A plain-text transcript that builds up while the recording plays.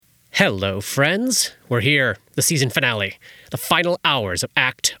Hello, friends. We're here, the season finale, the final hours of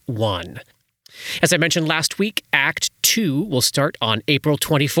Act 1. As I mentioned last week, Act 2 will start on April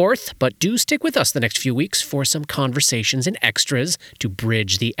 24th, but do stick with us the next few weeks for some conversations and extras to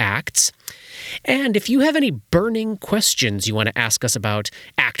bridge the acts. And if you have any burning questions you want to ask us about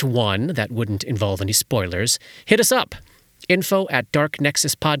Act 1 that wouldn't involve any spoilers, hit us up.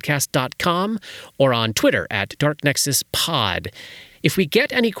 info@darknexuspodcast.com or on Twitter @darknexuspod. If we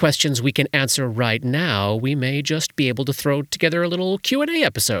get any questions we can answer right now, we may just be able to throw together a little Q&A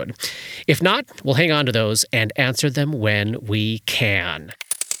episode. If not, we'll hang on to those and answer them when we can.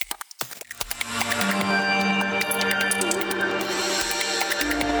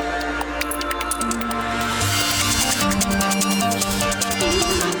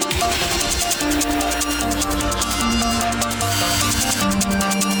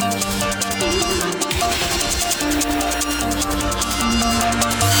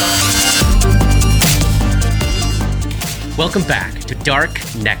 Welcome back to Dark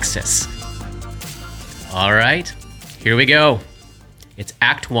Nexus. All right, here we go. It's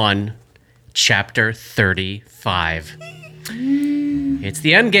Act 1, Chapter 35. It's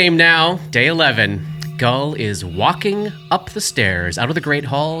the end game now, day 11. Gull is walking up the stairs out of the Great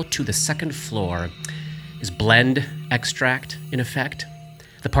Hall to the second floor. Is blend extract in effect?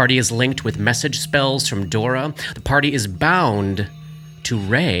 The party is linked with message spells from Dora. The party is bound to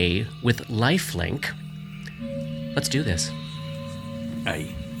Ray with lifelink. Let's do this.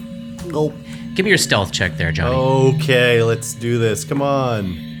 Aye. Oh. Give me your stealth check there, Johnny. Okay, let's do this. Come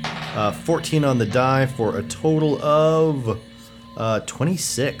on. 14 on the die for a total of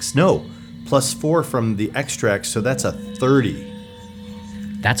 26. No, plus 4 from the extract, so that's a 30.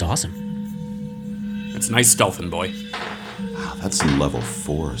 That's awesome. That's nice stealthing, boy. Wow, that's some level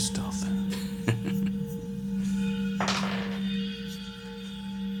 4 stealth.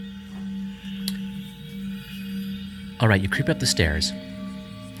 All right, you creep up the stairs,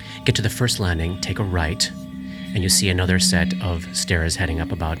 get to the first landing, take a right, and you see another set of stairs heading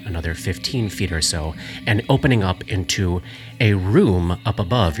up about another 15 feet or so, and opening up into a room up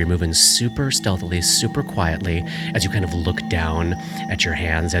above. You're moving super stealthily, super quietly, as you kind of look down at your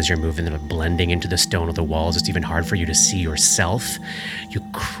hands as you're moving them, blending into the stone of the walls. It's even hard for you to see yourself. You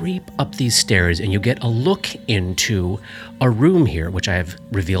creep up these stairs, and you get a look into a room here, which I have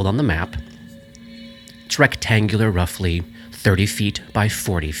revealed on the map. It's rectangular, roughly 30 feet by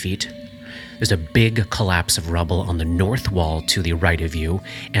 40 feet. There's a big collapse of rubble on the north wall to the right of you,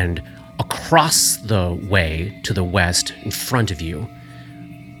 and across the way to the west in front of you,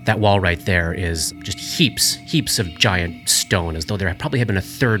 that wall right there is just heaps of giant stone, as though there probably had been a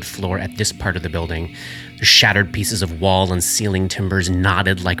third floor at this part of the building. There's shattered pieces of wall and ceiling timbers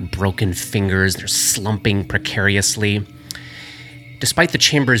knotted like broken fingers. They're slumping precariously. Despite the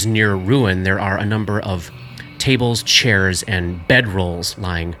chamber's near ruin, there are a number of tables, chairs, and bedrolls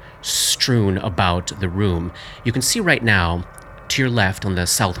lying strewn about the room. You can see right now, to your left on the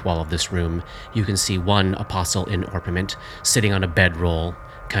south wall of this room, you can see one apostle in orpiment sitting on a bedroll,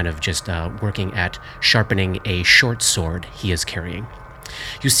 kind of just working at sharpening a short sword he is carrying.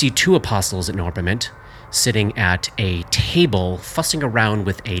 You see two apostles in orpiment sitting at a table, fussing around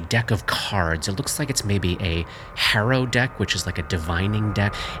with a deck of cards. It looks like it's maybe a Harrow deck, which is like a divining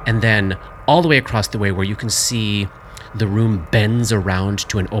deck. And then all the way across the way where you can see the room bends around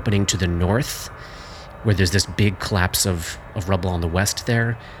to an opening to the north, where there's this big collapse of rubble on the west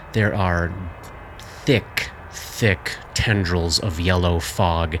there are thick tendrils of yellow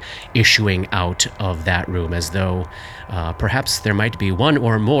fog issuing out of that room, as though perhaps there might be one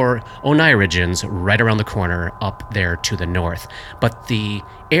or more Onirigens right around the corner up there to the north. But the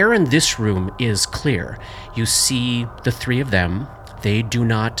air in this room is clear. You see the three of them. They do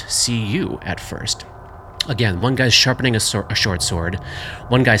not see you at first. Again, one guy's sharpening a short sword,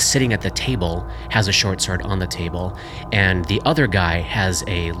 one guy sitting at the table has a short sword on the table, and the other guy has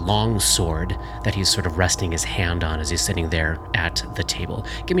a long sword that he's sort of resting his hand on as he's sitting there at the table.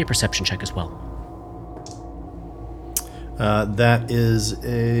 Give me a perception check as well. That is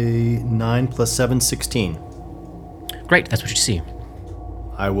a 9 plus 7, 16. Great, that's what you see.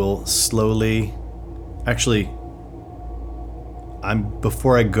 I will slowly... Actually,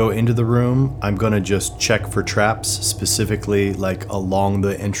 before I go into the room, I'm going to just check for traps, specifically like along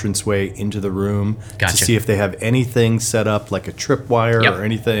the entranceway into the room. Gotcha. To see if they have anything set up, like a tripwire or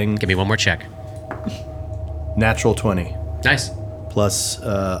anything. Give me one more check. Natural 20. Nice. Plus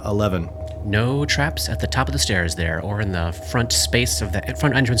 11. No traps at the top of the stairs there, or in the front space of the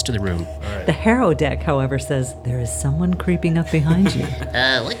front entrance to the room. Right. The Harrow deck, however, says there is someone creeping up behind you.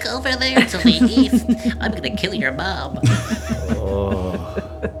 Look over there to the east. I'm gonna kill your mom.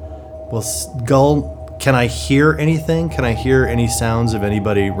 Well, Gull, can I hear anything? Can I hear any sounds of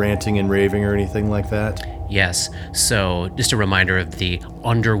anybody ranting and raving or anything like that? Yes, so just a reminder of the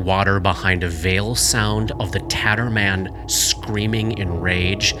underwater behind a veil sound of the Tatterman screaming in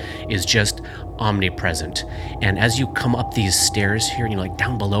rage is just omnipresent. And as you come up these stairs here, and you're like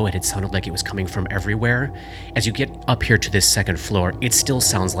down below it sounded like it was coming from everywhere. As you get up here to this second floor, it still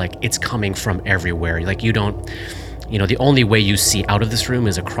sounds like it's coming from everywhere. Like the only way you see out of this room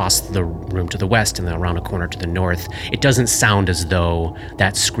is across the room to the west and then around a corner to the north. It doesn't sound as though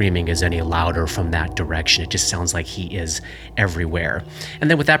that screaming is any louder from that direction. It just sounds like he is everywhere. And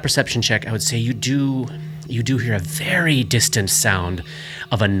then with that perception check, I would say you do hear a very distant sound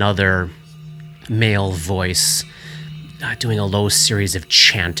of another male voice doing a low series of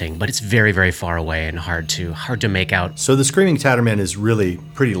chanting, but it's very, very far away and hard to make out. So the screaming Tatterman is really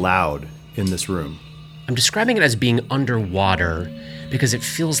pretty loud in this room. I'm describing it as being underwater because it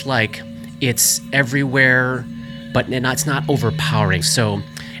feels like it's everywhere, but it's not overpowering. So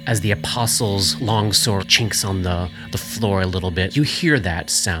as the apostle's longsword chinks on the floor a little bit, you hear that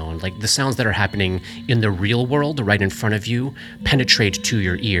sound. Like the sounds that are happening in the real world right in front of you penetrate to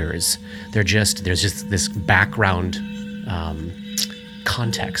your ears. There's just this background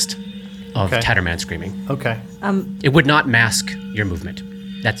context of Tatterman screaming. Okay. It would not mask your movement.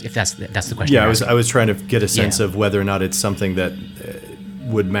 That's the question. Yeah, I was trying to get a sense of whether or not it's something that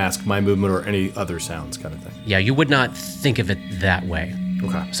would mask my movement or any other sounds, kind of thing. Yeah, you would not think of it that way.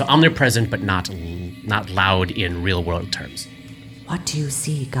 Okay. So omnipresent, but not loud in real world terms. What do you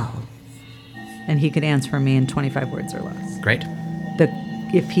see, Gull? And he could answer me in 25 words or less. Great.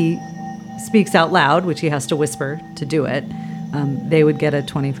 If he speaks out loud, which he has to whisper to do it, they would get a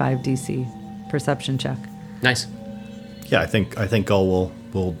 25 DC perception check. Nice. Yeah, I think Gull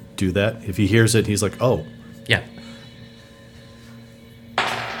will do that. If he hears it, he's like, oh. Yeah.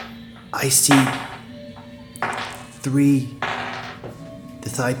 I see 3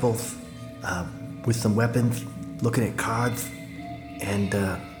 disciples with some weapons looking at cards, and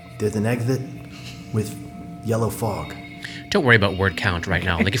there's an exit with yellow fog. Don't worry about word count right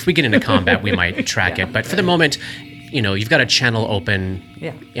now. Like if we get into combat, we might track it. But for the moment, you've got a channel open,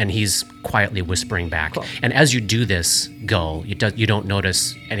 and he's quietly whispering back. Cool. And as you do this, Gull, you don't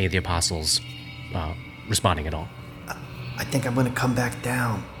notice any of the apostles responding at all. I think I'm going to come back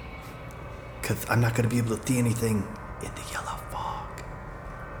down, because I'm not going to be able to see anything in the yellow fog.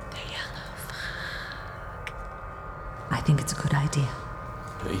 I think it's a good idea.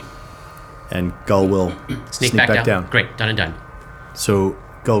 Hey. And Gull will Sneak back down. Great, done and done. So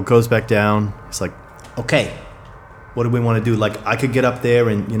Gull goes back down. He's like, okay, what do we want to do? Like, I could get up there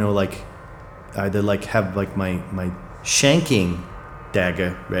and, either have my shanking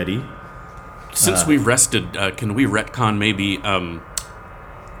dagger ready. Since we rested, can we retcon maybe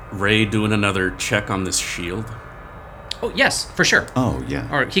Ray doing another check on this shield? Oh, yes, for sure. Oh, yeah.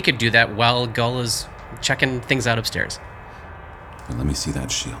 Or he could do that while Gull is checking things out upstairs. Well, let me see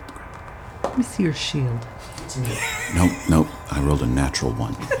that shield. Let me see your shield. Nope. I rolled a natural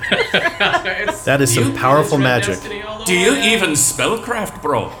 1. That is some powerful magic. Do you even spellcraft,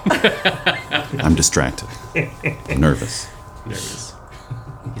 bro? I'm distracted. Nervous.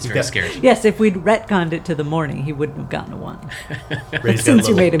 He's very scared. Yes, if we'd retconned it to the morning, he wouldn't have gotten a 1. Ray's got Since a you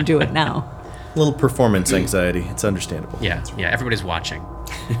little, made him do it now. little performance anxiety. It's understandable. Yeah, everybody's watching.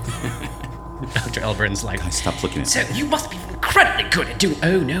 Dr. Elburn's like, Guys, stop looking at so me. you must be incredibly good at doing.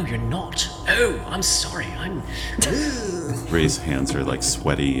 Oh no, you're not. Oh, I'm sorry. Ray's hands are like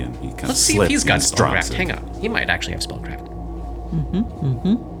sweaty and he kind of Let's see slips if he's got and drops spellcraft. it. Hang on, he might actually have spellcraft.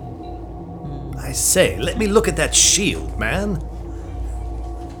 I say, let me look at that shield, man.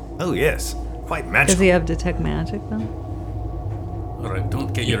 Oh, yes. Quite Does magical. he have detect magic, though? All right,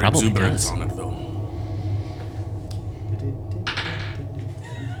 don't get your probably exuberance does. on it, though.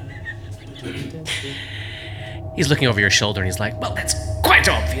 He's looking over your shoulder and he's like, well, that's quite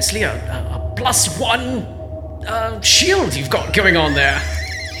obviously a +1 shield you've got going on there.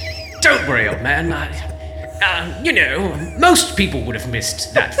 Don't worry, old man. Most people would have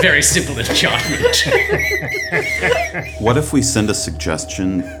missed that very simple enchantment. What if we send a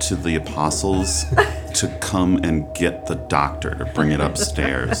suggestion to the apostles to come and get the doctor to bring it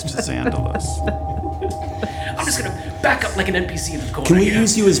upstairs to Xandalos? I'm just gonna back up like an NPC in the corner Can we here.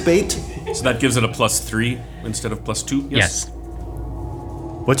 use you as bait? So that gives it a +3 instead of +2? Yes.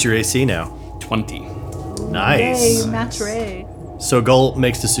 What's your AC now? 20. Nice. match Ray. So Gull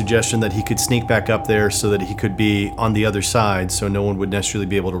makes the suggestion that he could sneak back up there so that he could be on the other side so no one would necessarily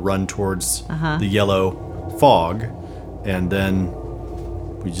be able to run towards the yellow fog. And then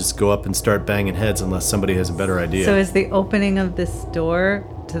we just go up and start banging heads unless somebody has a better idea. So is the opening of this door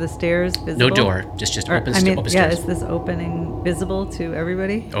to the stairs visible? No door, just Or, open, I mean, open yeah, stairs. is this opening visible to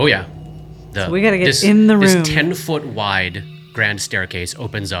everybody? Oh yeah. So we gotta get in the room. This 10-foot wide grand staircase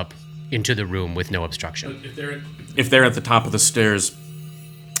opens up into the room with no obstruction. If they're at the top of the stairs,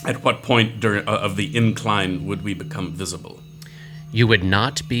 at what point of the incline would we become visible? You would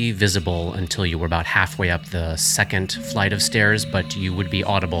not be visible until you were about halfway up the second flight of stairs, but you would be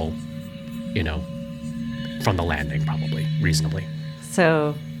audible, from the landing, probably, reasonably.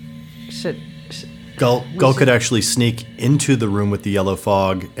 So, should Gull could actually sneak into the room with the yellow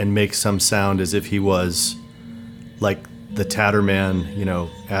fog and make some sound as if he was like the Tatterman,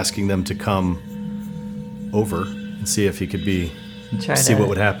 asking them to come over and see if he could see what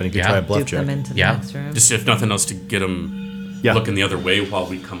would happen. He could try a bluff dupe check. them into the Yeah. next room? Just if nothing else to get them looking the other way while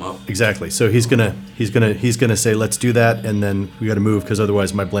we come up. Exactly. So he's gonna say, "Let's do that," and then we got to move because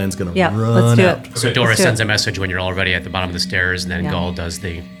otherwise my bland's gonna Yeah, run let's do out. it. So Dora Let's do sends it. a message when you're already at the bottom of the stairs, and then Yeah. Gull does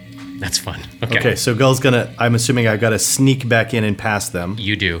the... That's fun. Okay, so Gull's gonna. I'm assuming I gotta sneak back in and past them.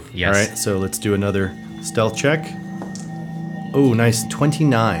 You do, yes. All right, so let's do another stealth check. Oh, nice,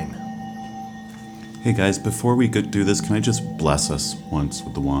 29. Hey guys, before we do this, can I just bless us once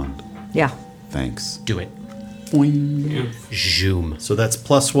with the wand? Yeah. Thanks. Do it. Boing. Zoom. So that's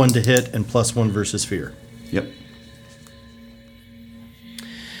 +1 to hit and +1 versus fear. Yep.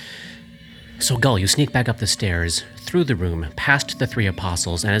 So Gull, you sneak back up the stairs, through the room, past the three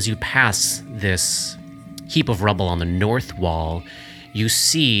apostles, and as you pass this heap of rubble on the north wall, you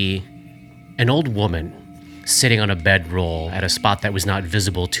see an old woman sitting on a bedroll at a spot that was not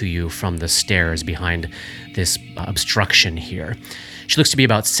visible to you from the stairs behind this obstruction here. She looks to be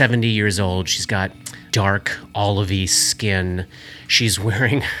about 70 years old. She's got dark, olivey skin. She's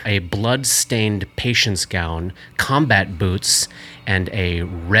wearing a blood-stained patient's gown, combat boots, and a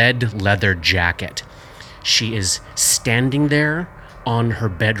red leather jacket. She is standing there on her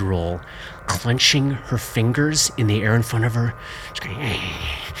bedroll, clenching her fingers in the air in front of her. She's going,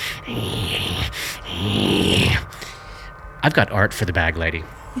 I've got art for the bag lady.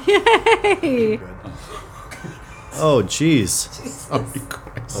 Oh, jeez.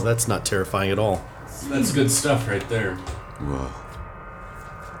 Oh, that's not terrifying at all. That's good stuff right there. Whoa.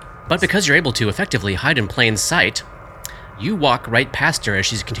 But because you're able to effectively hide in plain sight, you walk right past her as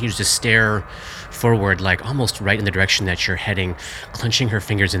she continues to stare forward, like almost right in the direction that you're heading, clenching her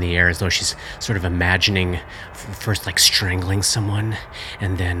fingers in the air as though she's sort of imagining first like strangling someone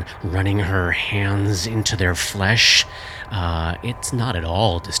and then running her hands into their flesh. It's not at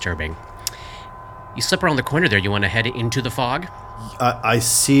all disturbing. You slip around the corner there. You want to head into the fog? I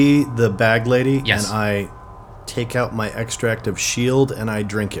see the bag lady, Yes. and I take out my extract of shield and I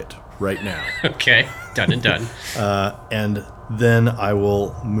drink it right now. Okay, done and done. And then I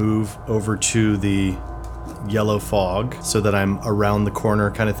will move over to the yellow fog so that I'm around the corner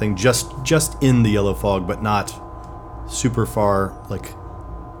kind of thing, just in the yellow fog, but not super far. Like,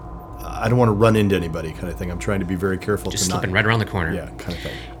 I don't want to run into anybody kind of thing. I'm trying to be very careful Just to not. slipping right around the corner. Yeah, kind of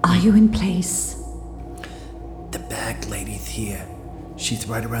thing. Are you in place? The bag lady's here. She's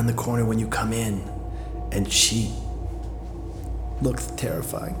right around the corner when you come in. And she looks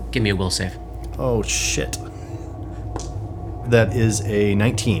terrifying. Give me a will save. Oh, shit. That is a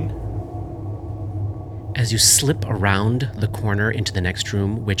 19. As you slip around the corner into the next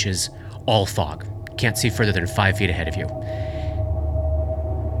room, which is all fog, can't see further than 5 feet ahead of you.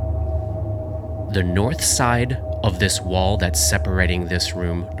 The north side of this wall that's separating this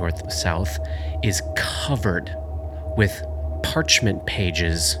room north-south is covered with parchment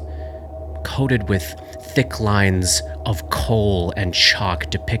pages coated with thick lines of coal and chalk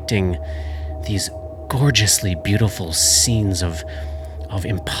depicting these gorgeously beautiful scenes of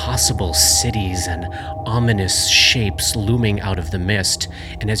impossible cities and ominous shapes looming out of the mist.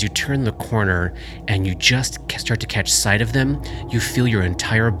 And as you turn the corner and you just start to catch sight of them, you feel your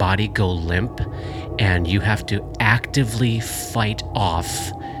entire body go limp, and you have to actively fight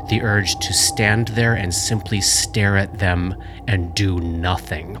off the urge to stand there and simply stare at them and do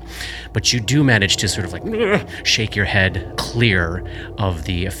nothing. But you do manage to sort of like shake your head clear of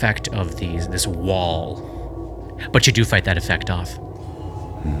the effect of this wall. But you do fight that effect off.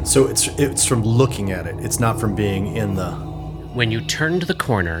 So it's from looking at it. It's not from being in the... When you turned the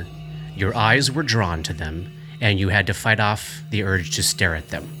corner, your eyes were drawn to them, and you had to fight off the urge to stare at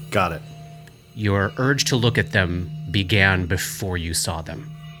them. Got it. Your urge to look at them began before you saw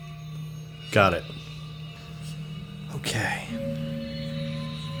them. Got it. Okay.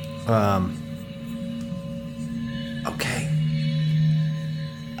 Okay.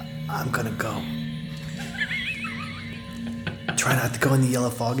 I'm gonna go. Try not to go in the yellow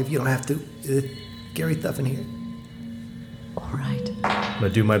fog if you don't have to. Scary stuff in here. All right.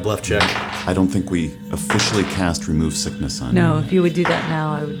 gonna do my bluff check. I don't think we officially cast Remove Sickness on No, you. if you would do that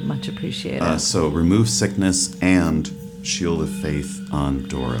now, I would much appreciate it. So Remove Sickness and Shield of Faith on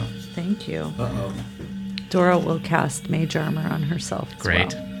Dora. Thank you. Dora will cast Mage Armor on herself as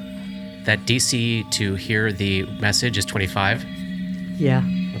Great. well. That DC to hear the message is 25. Yeah.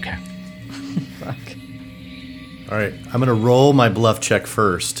 Okay. Fuck. All right, I'm gonna roll my bluff check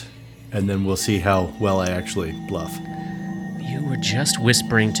first, and then we'll see how well I actually bluff. You were just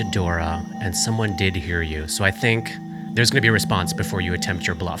whispering to Dora, and someone did hear you. So I think there's going to be a response before you attempt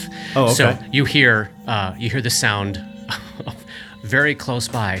your bluff. Oh, okay. So you hear the sound very close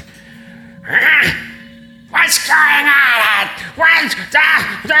by. What's going on?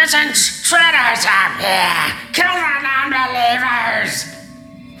 There's intruders up here! Kill the non-believers!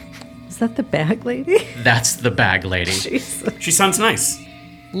 Is that the bag lady? That's the bag lady. Jesus. She sounds nice.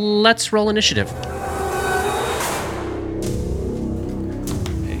 Let's roll initiative.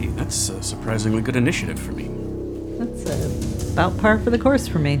 Hey, that's a surprisingly good initiative for me. That's about par for the course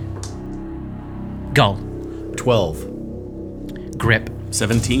for me. Gull, 12. Grip,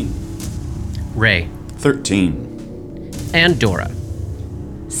 17. Ray, 13. and Dora.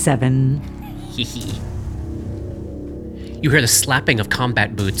 7. You hear the slapping of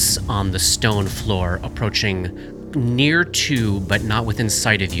combat boots on the stone floor approaching near to, but not within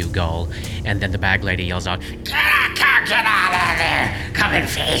sight of you, Gull. And then the bag lady yells out, Get out of there! Come and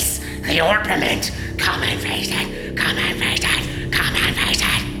face the ornament! Come and face it! Come and face it! Come and face it!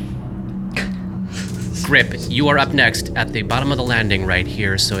 Grip, you are up next at the bottom of the landing right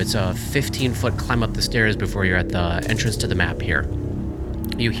here, so it's a 15-foot climb up the stairs before you're at the entrance to the map here.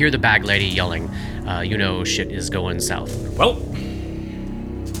 You hear the bag lady yelling, you know shit is going south. Well,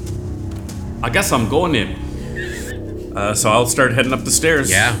 I guess I'm going in. So I'll start heading up the stairs.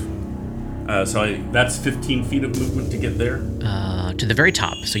 Yeah, That's 15 feet of movement to get there. to the very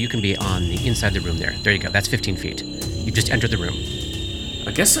top, so you can be on the inside the room there. There you go, that's 15 feet. You just entered the room.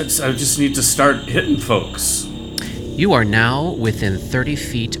 I guess I just need to start hitting folks. You are now within 30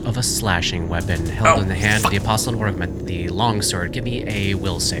 feet of a slashing weapon held Oh, in the hand of the Apostle Orgment, the longsword. Give me a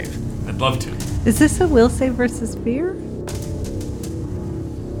will save. I'd love to. Is this a will save versus fear?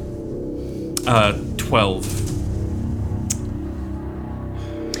 12.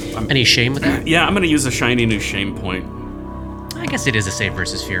 Any shame with that? Yeah, I'm gonna use a shiny new shame point. I guess it is a save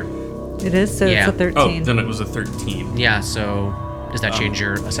versus fear. It is, so Yeah. it's a 13. Oh, then it was a 13. Yeah, so does that change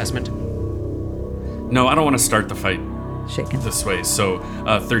your assessment? No, I don't want to start the fight Shaken. this way. So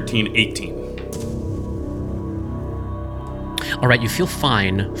 13, 18. All right, you feel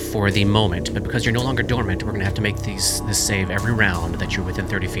fine for the moment, but because you're no longer dormant, we're going to have to make this save every round that you're within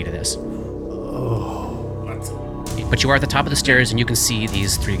 30 feet of this. But you are at the top of the stairs, and you can see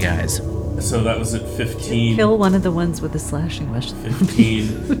these three guys. So that was at 15, Kill one of the ones with the slashing weapon.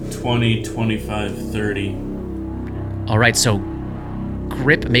 15, 20, 25, 30. All right, so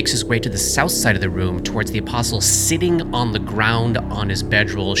Grip makes his way to the south side of the room towards the Apostle sitting on the ground on his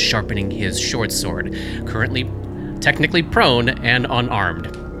bedroll, sharpening his short sword, currently technically prone and unarmed.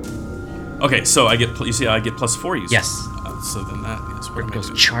 Okay, so I get I get +4. You said. Yes. So then that is what Grip am I goes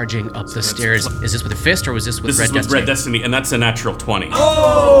doing? charging up the that's stairs. Is this with a fist or was this with This Red is with Destiny? Red Destiny, and that's a natural 20.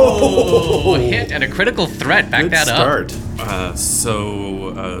 Oh, a hit and a critical threat. Back Good that start.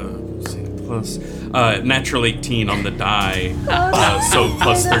 Plus natural 18 on the die. So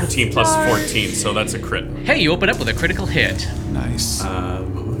plus 13 plus 14, so that's a crit. up. Hey, you open up with a critical hit. Nice.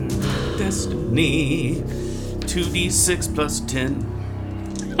 Destiny 2d6 plus 10.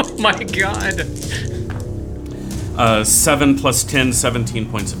 Oh my god. 7 plus 10, 17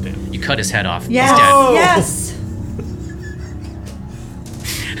 points of damage. You cut his head off. Yes! He's dead. Yes!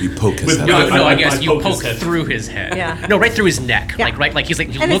 You poke his head No, off. no, I I guess you poke his poke head. through his head. Yeah. No, right through his neck. Yeah. Like he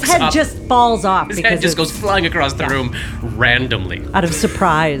And his looks head up. just falls off His because head just it's goes flying across the room randomly. out of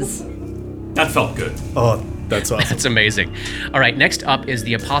surprise. That felt good. Oh, that's awesome. That's amazing. All right, next up is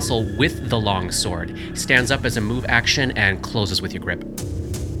the Apostle with the long sword. Stands up as a move action and closes with your grip.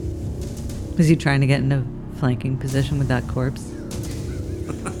 Was he trying to get in a flanking position with that corpse?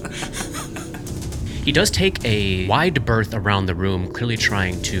 He does take a wide berth around the room, clearly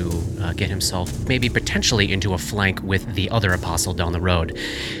trying to get himself maybe potentially into a flank with the other Apostle down the road.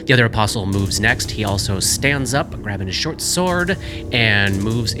 The other Apostle moves next. He also stands up, grabbing his short sword, and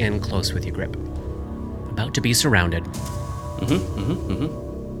moves in close with your grip. About to be surrounded.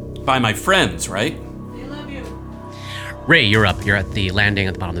 By my friends, right? Ray, you're up. You're at the landing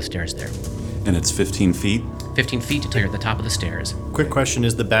at the bottom of the stairs there. And it's 15 feet. 15 feet until you're at the top of the stairs. Quick question,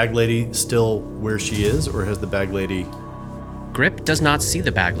 is the bag lady still where she is, or has the bag lady... Grip does not see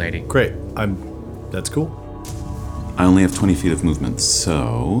the bag lady. Great, that's cool. I only have 20 feet of movement,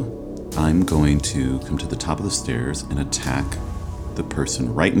 so I'm going to come to the top of the stairs and attack the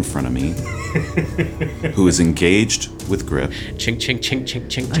person right in front of me who is engaged with Grip. Chink, chink, chink, chink,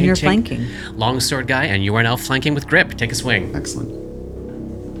 chink, And chink, you're chink. flanking. Longsword guy, and you are now flanking with Grip. Take a swing. Excellent.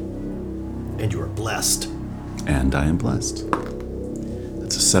 And you are blessed. And I am blessed.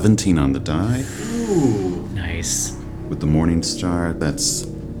 That's a 17 on the die. Nice. With the Morning Star, that's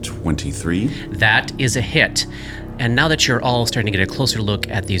 23. That is a hit. And now that you're all starting to get a closer look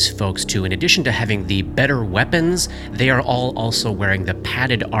at these folks too, in addition to having the better weapons, they are all also wearing the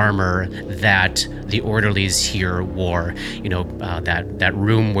padded armor that the orderlies here wore. You know, that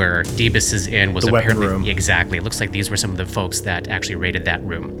room where Debus is in was The weapon apparently room. Exactly. It looks like these were some of the folks that actually raided that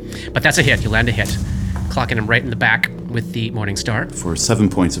room. But that's a hit. You land a hit, clocking him right in the back with the Morning Star. For 7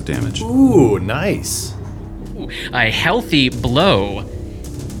 points of damage. Ooh, nice. A healthy blow.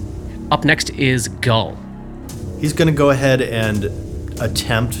 Up next is Gull. He's going to go ahead and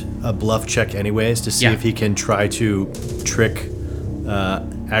attempt a bluff check anyways to see Yeah. if he can try to trick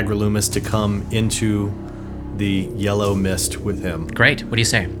Agrilumis to come into the yellow mist with him. Great. What do you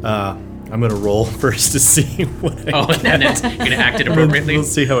say? I'm going to roll first to see what I Oh, and then you're going to act it appropriately? We'll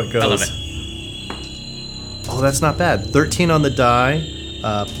see how it goes. I love it. Oh, that's not bad. 13 on the die,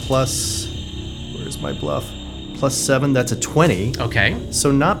 plus, where's my bluff? Plus 7, that's a 20. Okay.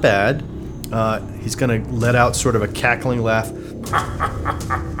 So not bad. He's going to let out sort of a cackling laugh.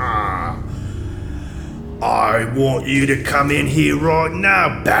 I want you to come in here right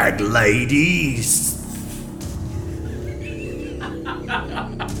now, bad ladies.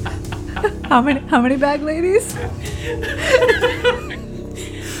 How many bag ladies?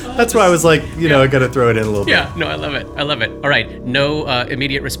 That's why I was like, I got to throw it in a little bit. Yeah, no, I love it. I love it. All right, no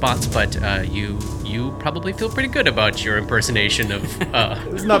immediate response, but you probably feel pretty good about your impersonation of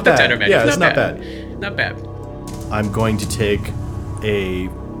It's not of the bad. Tenor Man. Yeah, it's not bad. Not bad. I'm going to take a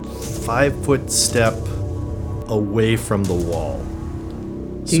 5-foot step away from the wall.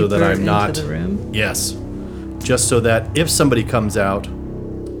 So that Deeper I'm not. into the room. Yes. Just so that if somebody comes out,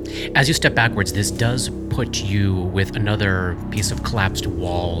 As you step backwards, this does put you with another piece of collapsed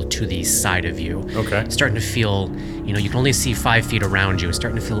wall to the side of you. Okay. Starting to feel, you can only see 5 feet around you. It's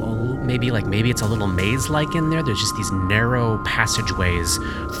starting to feel maybe it's a little maze-like in there. There's just these narrow passageways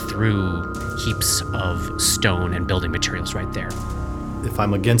through heaps of stone and building materials right there. if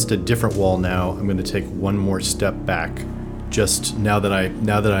I'm against a different wall now, I'm going to take one more step back. Just now that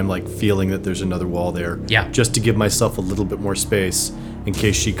I'm like feeling that there's another wall there. Yeah. Just to give myself a little bit more space in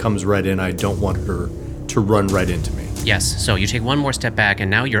case she comes right in. I don't want her to run right into me. Yes, so you take one more step back, and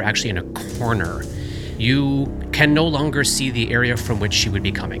now you're actually in a corner. You can no longer see the area from which she would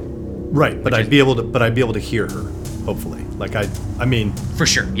be coming. Right, but I'd be able to hear her. Hopefully, like I mean. For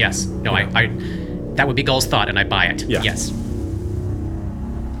sure, yes. No, I that would be Gull's thought, and I buy it. Yeah. Yes.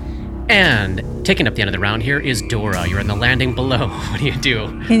 And taking up the end of the round here is Dora. You're in the landing below. What do you do?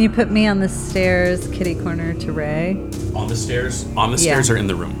 Can you put me on the stairs, kitty corner to Ray? On the stairs? On the stairs or in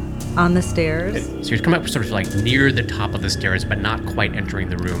the room? On the stairs. So you're coming up sort of like near the top of the stairs, but not quite entering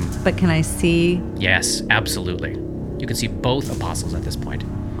the room. But can I see? Yes, absolutely. You can see both apostles at this point.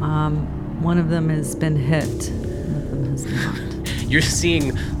 One of them has been hit. One of them has not. You're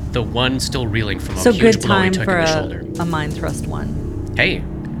seeing the one still reeling from a So huge good blow he time took for in the shoulder. a mind thrust one. Hey,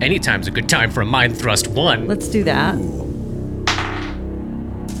 anytime's a good time for a mind thrust one. Let's do that.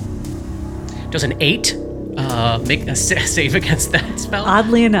 Does an 8 make a save against that spell?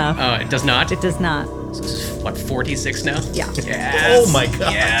 Oddly enough, It does not. it does not. So this is, what, 46 now? Yeah. Yes. Oh my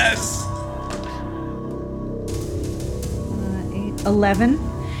God. Yes. 8, 11.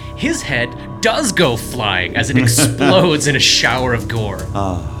 His head does go flying as it explodes in a shower of gore.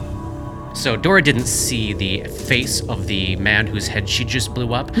 So Dora didn't see the face of the man whose head she just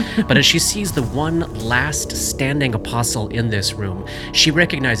blew up, but as she sees the one last standing apostle in this room, she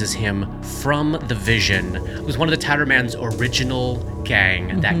recognizes him from the vision. It was one of the Tatterman's original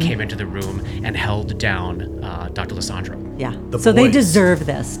gang that came into the room and held down Dr. Lissandro. Yeah. The So they boys. deserve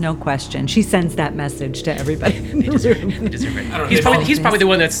this, no question. She sends that message to everybody in the room. They deserve it. know, He's they've probably, all- he's probably the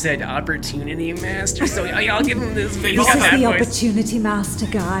one that said opportunity master, so y'all give him this. He's all got got that the voice. opportunity master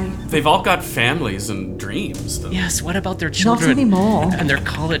guy. They've all got families and dreams, though. Yes, what about their children? anymore. And their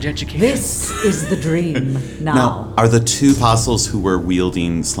college education? This is the dream now. Now, are the two apostles who were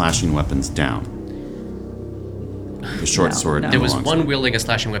wielding slashing weapons down? The short No, sword. no. and There the was long one sword. wielding a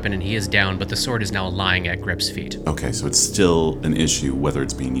slashing weapon and he is down, but the sword is now lying at Grip's feet. Okay, so it's still an issue whether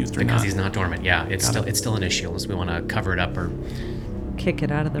it's being used or Because not. he's not dormant, yeah. It's still an issue unless we want to cover it up or Kick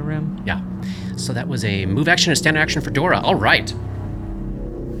it out of the room. yeah. So that was a move action and standard action for Dora. All right.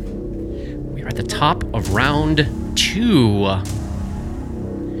 We are at the top of round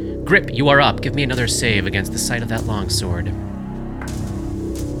 2. Grip, you are up. Give me another save against the sight of that longsword.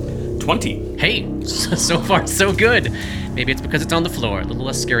 20. Hey, so far so good. Maybe it's because it's on the floor. A little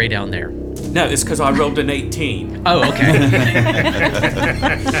less scary down there. No, it's because I rolled an 18. Oh, okay.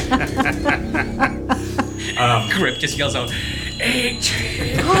 Grip just yells out,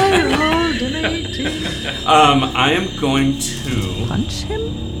 18! I rolled an 18. I am going to... Punch him?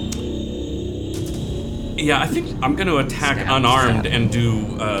 Yeah, I think I'm going to attack Stab, unarmed stab. and do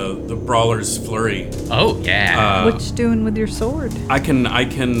the Brawler's Flurry. Oh, yeah. What you doing with your sword? I can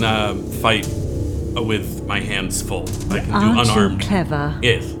fight with my hands full. I can do Aren't unarmed. you clever?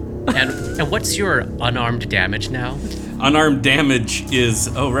 If. And what's your unarmed damage now? Unarmed damage is...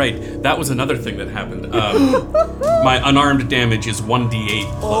 Oh, right. That was another thing that happened. My unarmed damage is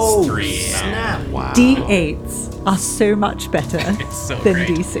 1d8 plus 3. Snap. Wow. D8s are so much better so than great.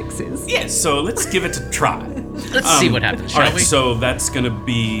 D6s. Yeah, so let's give it a try. Let's see what happens, shall All right, we? so that's going to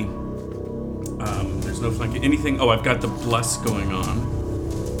be... there's no flanking. Anything... Oh, I've got the bless going on.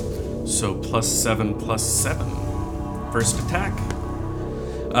 So +7 +7. First attack.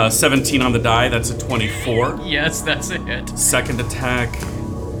 17 on the die, that's a 24. Yes, that's a hit. Second attack,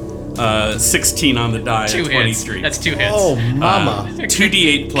 16 on the die, 2 a 23. hits. That's 2 hits. Oh, mama.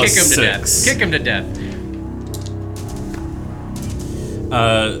 2d8 plus Kick him to 6. death. Kick him to death.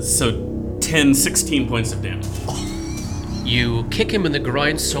 So 10, 16 points of damage. You kick him in the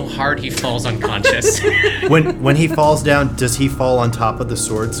groin so hard he falls unconscious. When he falls down, does he fall on top of the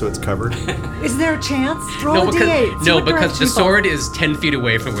sword so it's covered? Is there a chance? Roll a D8. See what because the direction he sword is 10 feet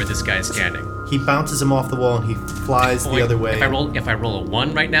away from where this guy's standing. He bounces him off the wall and he flies the other way. If I roll a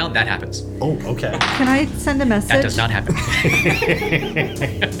 1 right now, that happens. Oh, okay. falls. Can I send a message? That does not happen.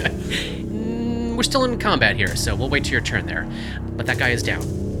 We're still in combat here, so we'll wait till your turn there. But that guy is down.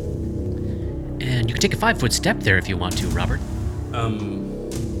 And you can take a 5-foot step there if you want to, Robert.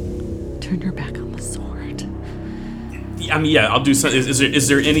 Turn your back on the sword. I mean, yeah, I'll do so. Is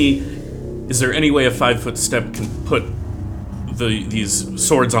there any way a 5-foot step can put these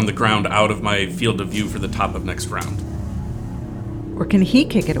swords on the ground out of my field of view for the top of next round? Or can he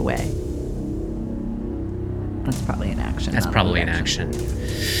kick it away? That's probably an action. That's not a probably an reaction.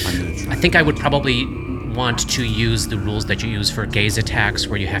 action. I'm gonna try. I think I would probably want to use the rules that you use for gaze attacks,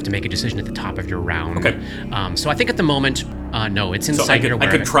 where you have to make a decision at the top of your round. Okay. So I think at the moment, no, it's So inside I your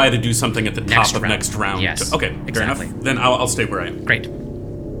could try to do something at the Next top of round. next round. Yes, Okay, exactly. fair enough. Then I'll stay where I am. Great.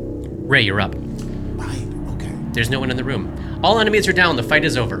 Ray, you're up. Right. Okay. There's no one in the room. All enemies are down. The fight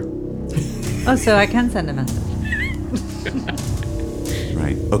is over. Oh, so I can send a message.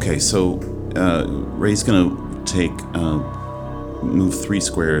 Right. Okay. So Ray's gonna take move 3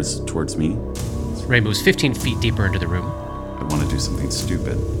 squares towards me. Ray moves 15 feet deeper into the room. I want to do something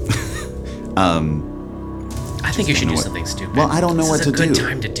stupid. I think you should know do what- something stupid. Well, I don't know This what is a to good do.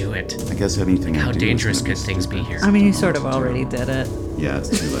 time to do it. I guess anything. I How do is dangerous gonna be could things be stupid. here? I mean, you Don't sort know of what to do. already did it. Yeah, it's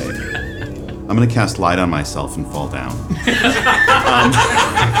too late. I'm gonna cast light on myself and fall down.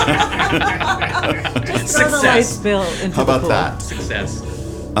 Throw the lights bill into How the about pool. that? Success.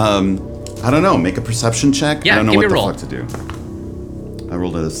 I don't know. Make a perception check. Yeah, I don't know give what me the a roll. fuck to do. I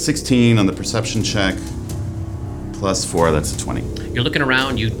rolled a 16 on the perception check. Plus 4, that's a 20. You're looking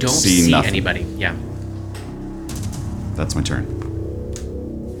around. You don't See see nothing. anybody. Yeah. That's my turn.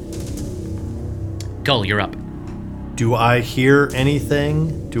 Gull, you're up. Do I hear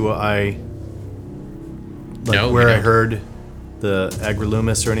anything? Do I No, where you I don't. heard the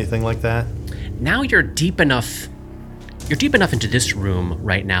Agrilumis or anything like that? Now you're deep enough. You're deep enough into this room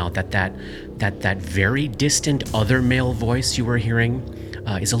right now that very distant other male voice you were hearing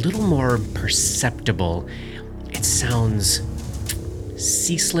is a little more perceptible. It sounds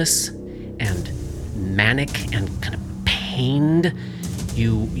ceaseless and manic and kind of pained.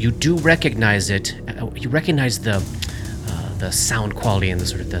 You do recognize it. You recognize the sound quality and the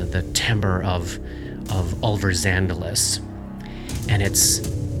sort of the timbre of Ulver Zandalis, and it's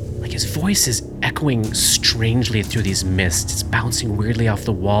like his voice is echoing strangely through these mists. It's bouncing weirdly off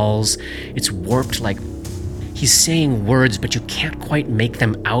the walls. It's warped, like he's saying words, but you can't quite make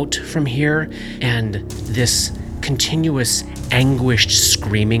them out from here. And this continuous anguished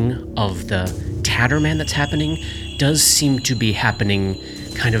screaming of the Tatterman that's happening does seem to be happening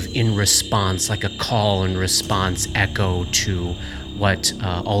kind of in response, like a call and response echo to what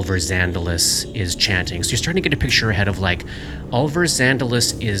Ulver Zandalis is chanting. So you're starting to get a picture ahead of like Ulver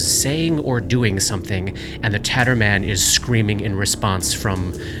Zandalis is saying or doing something, and the Tatterman is screaming in response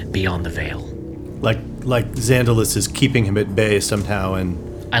from beyond the veil. Like Zandalis is keeping him at bay somehow, and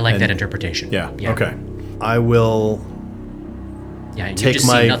I like that interpretation. yeah. Okay. I will Yeah, and you take just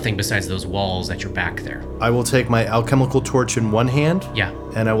my. see nothing besides those walls at your back there. I will take my alchemical torch in one hand. Yeah.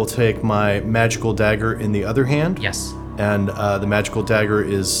 And I will take my magical dagger in the other hand. Yes. And the magical dagger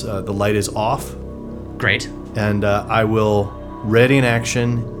is the light is off. Great. And I will ready in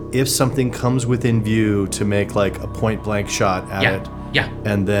action if something comes within view to make like a point blank shot at Yeah. it. Yeah.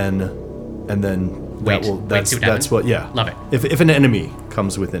 And then Wait, that's see what that's happens? what yeah. Love it. If an enemy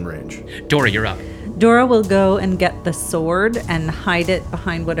comes within range. Dora, you're up. Dora will go and get the sword and hide it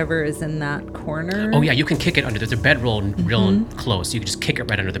behind whatever is in that corner. Oh yeah, you can kick it under. There's a bedroll real close. You can just kick it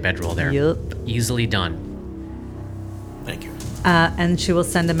right under the bedroll there. Yup. Easily done. Thank you. And she will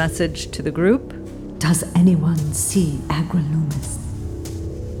send a message to the group. Does anyone see Agrilumis?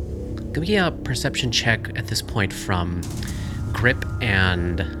 Give me a perception check at this point from Grip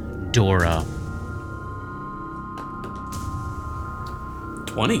and Dora.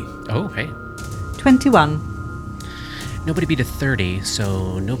 20. Oh, hey. 21. Nobody beat a 30,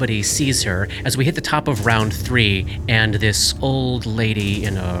 so nobody sees her. As we hit the top of round 3, and this old lady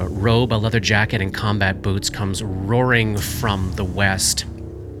in a robe, a leather jacket, and combat boots comes roaring from the west.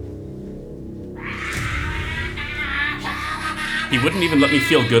 He wouldn't even let me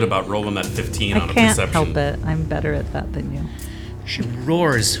feel good about rolling that 15 on I a can't perception. help it. I'm better at that than you. She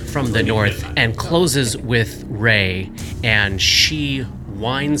roars from the north and closes with Ray, and she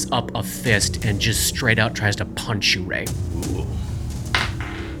winds up a fist and just straight out tries to punch you, Ray. Ooh.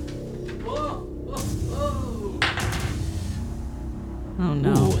 Oh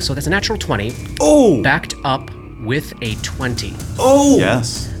no. Ooh, so that's a natural 20, Oh! backed up with a 20. Oh!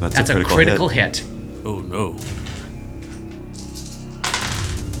 Yes, That's a critical hit. Oh no.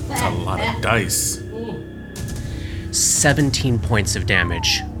 That's a lot of dice. 17 points of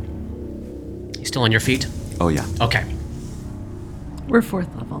damage. You still on your feet? Oh yeah. Okay. We're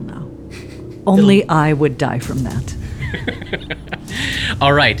 4th level now. Only I would die from that.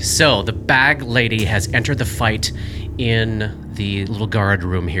 All right, so the bag lady has entered the fight in the little guard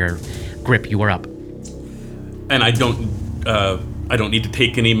room here. Grip, you are up. And I don't need to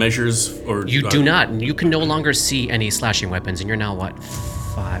take any measures or You do not. You can no longer see any slashing weapons, and you're now what?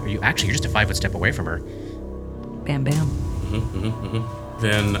 5? You're just a 5-foot step away from her. Bam bam.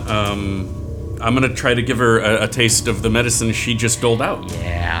 Then I'm gonna try to give her a taste of the medicine she just doled out.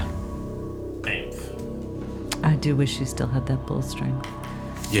 Yeah. I do wish you still had that bull string.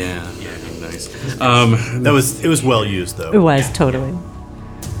 Yeah, nice. It was well used though. It was, totally.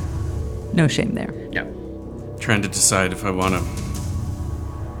 No shame there. Yeah. Trying to decide if I want to.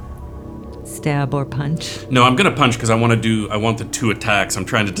 Stab or punch. No, I'm gonna punch because I want the 2 attacks. I'm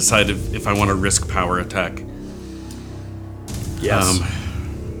trying to decide if I want to risk power attack. Yes.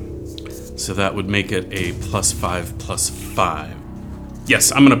 So that would make it a +5/+5.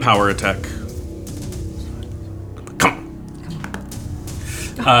 Yes, I'm gonna power attack. Come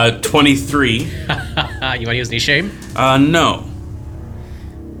on. 23. You want to use any shame? No.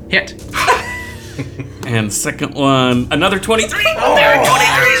 Hit. And second one, another 23.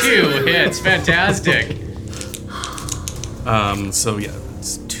 Two hits. Fantastic. So yeah,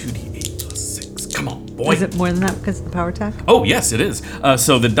 it's 2d8 plus 6. Come on, boy. Is it more than that because of the power attack? Oh, yes, it is.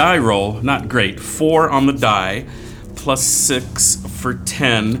 So the die roll, not great. 4 on the die, plus 6 for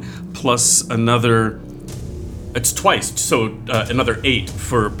 10, plus another. It's twice, so another 8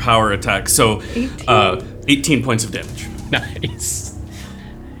 for power attack. So 18 points of damage. Nice.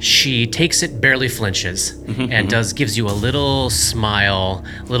 She takes it, barely flinches, and gives you a little smile,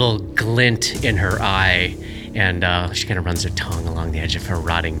 little glint in her eye, and she kind of runs her tongue along the edge of her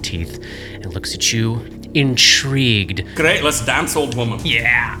rotting teeth and looks at you, intrigued. Great, let's dance, old woman.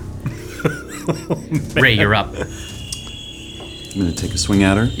 Yeah. Ray, you're up. I'm gonna take a swing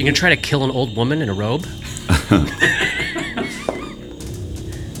at her. You gonna try to kill an old woman in a robe?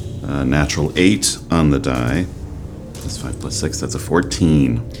 Natural 8 on the die. That's 5 plus 6. That's a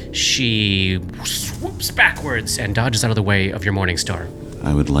 14. She swoops backwards and dodges out of the way of your Morning Star.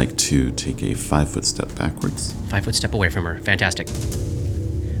 I would like to take a 5-foot step backwards. 5-foot step away from her. Fantastic.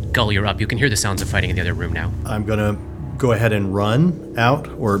 Gull, you're up. You can hear the sounds of fighting in the other room now. I'm gonna go ahead and run out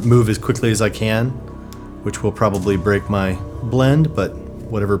or move as quickly as I can, which will probably break my blend, but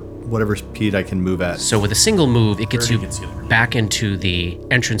whatever speed I can move at. So with a single move, it gets you 30 gets you there. back into the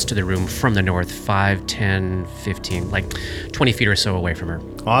entrance to the room from the north, 5, 10, 15, like 20 feet or so away from her.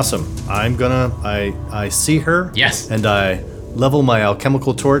 Awesome. I see her. Yes. And I level my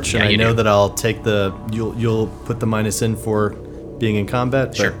alchemical torch, and Yeah, I you know do. that I'll take you'll put the minus in for being in combat,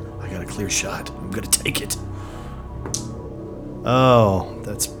 but Sure. I got a clear shot. I'm gonna take it. Oh,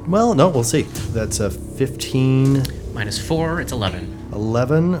 no, we'll see. That's a 15, -4, it's 11.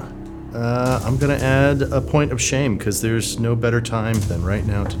 11, I'm going to add a point of shame because there's no better time than right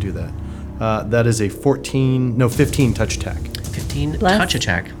now to do that. That is a 15 touch attack. 15 Bless? touch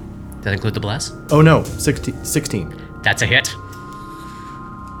attack. Does that include the bless? Oh no, 16. That's a hit.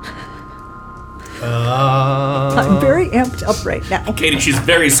 I'm very amped up right now. Katie, she's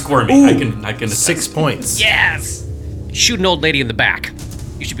very squirmy. I can attest. 6 points. Yes! Shoot an old lady in the back.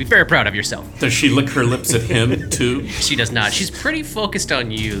 You should be very proud of yourself. Does she lick her lips at him, too? She does not. She's pretty focused on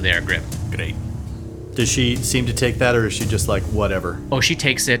you there, Grip. Great. Does she seem to take that, or is she just like, whatever? Oh, she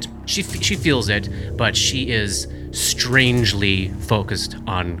takes it. She feels it, but she is strangely focused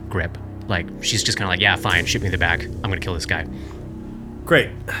on Grip. Like, she's just kind of like, yeah, fine, shoot me in the back. I'm gonna kill this guy. Great.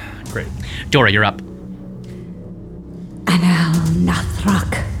 Dora, you're up. Anal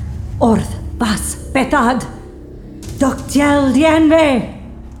Nathrak, Orth Vas Betad, Doktiel Dienve.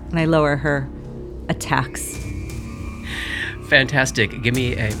 And I lower her attacks. Fantastic. Give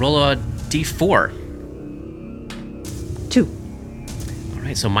me a roll a d4. 2. All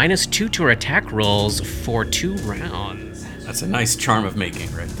right, so -2 to her attack rolls for 2 rounds. That's a nice charm of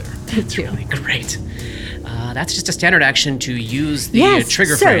making right there. That's really great. That's just a standard action to use the Yes,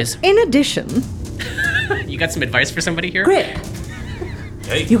 trigger so, phrase. in addition, You got some advice for somebody here? Grip.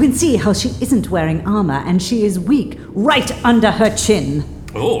 Hey. You can see how she isn't wearing armor and she is weak right under her chin.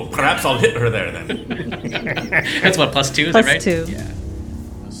 Oh, perhaps I'll hit her there then. That's what, +2, is that right? +2. Yeah.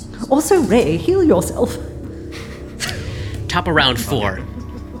 Also, Ray, heal yourself. Top of round 4.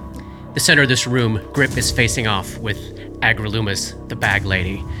 The center of this room, Grip is facing off with Agrilumis, the bag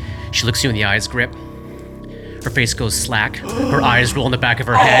lady. She looks you in the eyes, Grip. Her face goes slack. Her eyes roll in the back of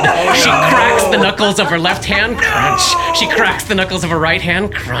her head. She cracks the knuckles of her left hand. Crunch. She cracks the knuckles of her right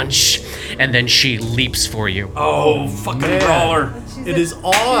hand. Crunch. And then she leaps for you. Oh, fucking brawler. It is she's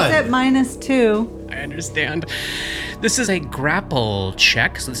on. at -2. I understand. This is a grapple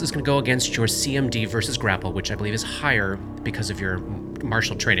check, so this is going to go against your CMD versus grapple, which I believe is higher because of your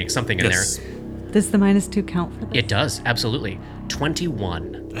martial training. Something in Yes. there. Does the -2 count for this? It does, absolutely.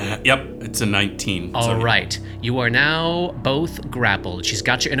 21. Yep, it's a 19. All so- right. You are now both grappled. She's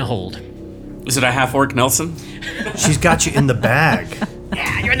got you in a hold. Is it a half-orc Nelson? She's got you in the bag.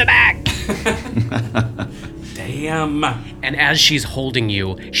 Yeah, you're in the back. Damn. And as she's holding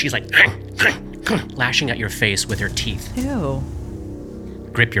you, she's like lashing at your face with her teeth. Ew.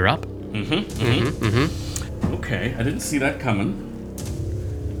 Grip, you're up. Okay, I didn't see that coming.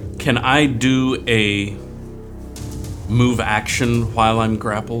 Can I do a move action while I'm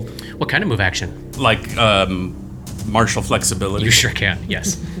grappled? What kind of move action? Like, martial flexibility? You sure can,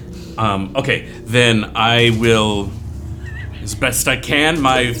 yes. Okay, then I will, as best I can,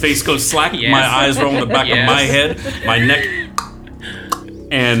 my face goes slack, Yes. my eyes roll in the back Yes. of my head, my neck,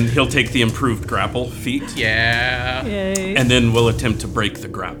 and he'll take the improved grapple feat, Yeah. Yay. and then we'll attempt to break the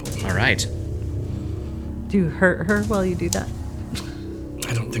grapple. All right. Do you hurt her while you do that?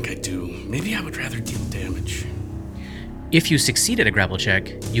 I don't think I do. Maybe I would rather deal damage. If you succeed at a grapple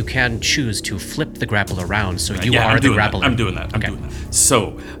check, you can choose to flip the grapple around, so you Yeah, are I'm the doing grappler. that. I'm doing that. I'm Okay. doing that.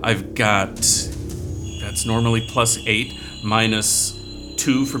 So I've got, that's normally +8,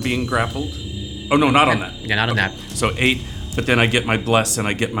 -2 for being grappled. Oh no, not on that. Yeah, not on that. So 8, but then I get my bless and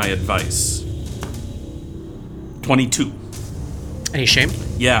I get my advice. 22. Any shame?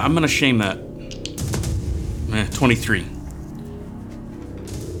 Yeah, I'm gonna shame that. 23.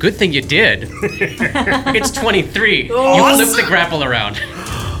 Good thing you did. It's 23. You flip the grapple around.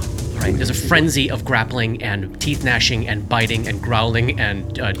 All right, there's a frenzy of grappling and teeth gnashing and biting and growling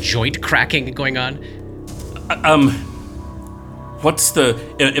and joint cracking going on. What's the?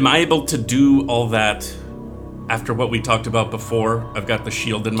 Am I able to do all that after what we talked about before? I've got the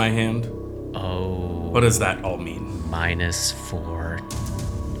shield in my hand. Oh, What does that all mean? -4.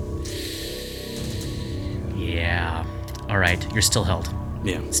 Yeah. All right, you're still held.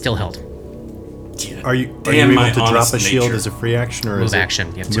 Yeah. Still held. Yeah. Are you Damn my able to drop honest a shield nature. as a free action, or Move is it action.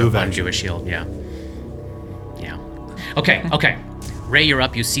 You have to move undo action? a shield. Yeah. Yeah. Okay. Ray, you're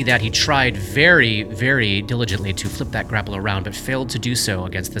up. You see that he tried very, very diligently to flip that grapple around, but failed to do so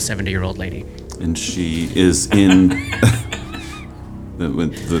against the 70-year-old lady. And she is in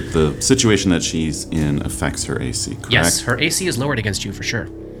the situation that she's in affects her AC, correct? Yes, her AC is lowered against you for sure.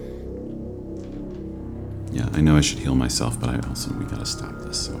 Yeah, I know I should heal myself, but we gotta stop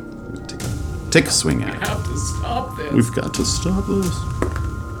this. So I'm gonna take a swing at it. Have to stop this. We've got to stop this.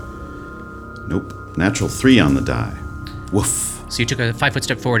 Nope. Natural 3 on the die. Woof. So you took a 5-foot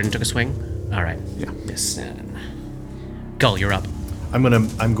step forward and took a swing. All right. Yeah. Yes. Gull, you're up. I'm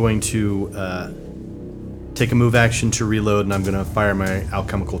going to take a move action to reload, and I'm gonna fire my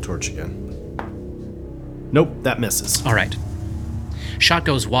alchemical torch again. Nope, that misses. All right. Shot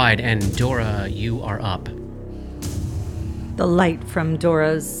goes wide, and Dora, you are up. The light from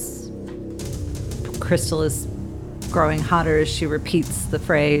Dora's crystal is growing hotter as she repeats the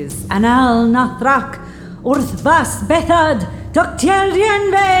phrase, Anal nathrak urth vas bethad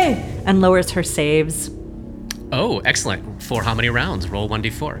docterienve. and lowers her saves. Oh, excellent. For how many rounds? Roll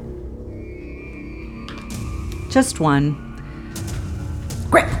 1d4. Just one.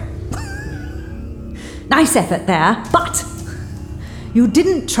 Grip. Nice effort there, but you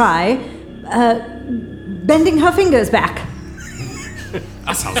didn't try bending her fingers back.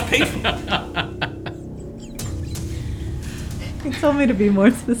 That sounds painful. You told me to be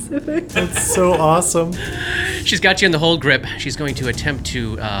more specific. That's so awesome. She's got you in the hold grip. She's going to attempt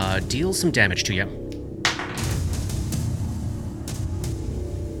to deal some damage to you.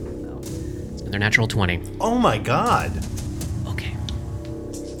 It's another natural 20. Oh my god. Okay.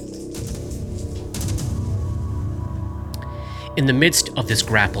 In the midst of this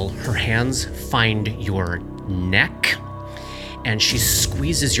grapple, her hands find your neck, and she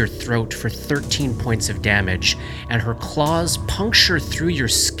squeezes your throat for 13 points of damage, and her claws puncture through your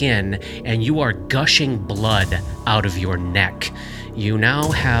skin, and you are gushing blood out of your neck. You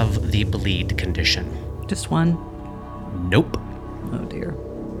now have the bleed condition. Just one. Nope. Oh dear.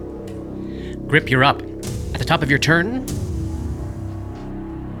 Grip, you're up. At the top of your turn,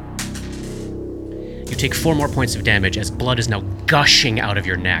 you take 4 more points of damage as blood is now gushing out of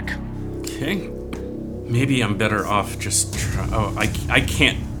your neck. Okay. Maybe I'm better off just I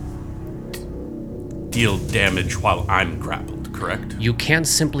can't deal damage while I'm grappled, correct? You can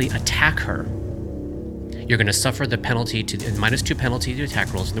simply attack her. You're going to suffer the penalty to -2 penalty to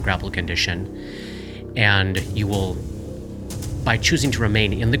attack rolls in the grapple condition, and you will, by choosing to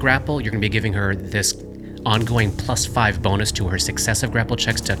remain in the grapple, you're going to be giving her this ongoing +5 bonus to her successive grapple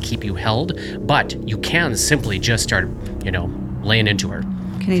checks to keep you held. But you can simply just start, laying into her.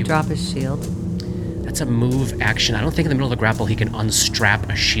 Can he drop his shield? That's a move action. I don't think in the middle of the grapple he can unstrap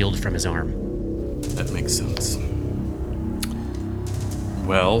a shield from his arm. That makes sense.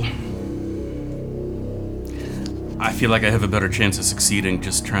 Well, I feel like I have a better chance of succeeding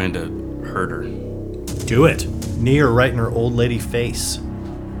just trying to hurt her. Do it. Knee her right in her old lady face.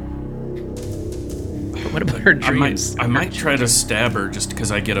 But what about her dreams? I might try to stab her just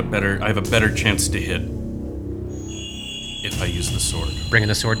because I have a better chance to hit if I use the sword. Bringing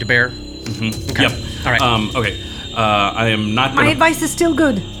the sword to bear? Okay. Yep. All right. Okay. I am not My gonna. advice is still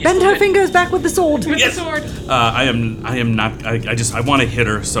good. Bend her fingers back with the sword. Yes. I am not. I want to hit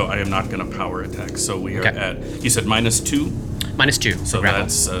her, so I am not going to power attack. So we are Okay. at. You said -2, -2. so for grapple.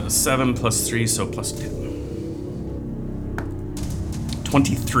 that's 7 + 3, so +10.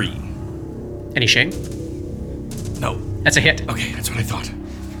 23. Any shame? No. That's a hit. Okay, that's what I thought.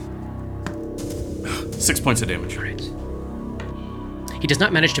 6 points of damage. Right. He does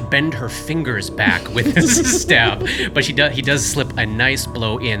not manage to bend her fingers back with his stab, but he does slip a nice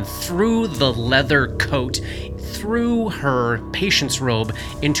blow in through the leather coat, through her patient's robe,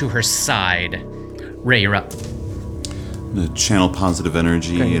 into her side. Ray, you're up. The channel positive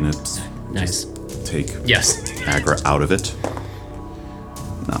energy and it's Nice. take Yes. Agra out of it.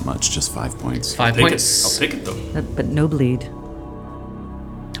 Not much, just 5 points. 5 Take points. I'll take it though. But no bleed.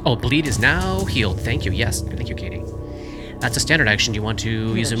 Oh, bleed is now healed. Thank you. Yes. Thank you, Katie. That's a standard action. Do you want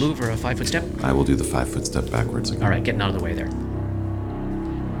to use a move or a 5-foot step? I will do the 5-foot step backwards again. All right, getting out of the way there.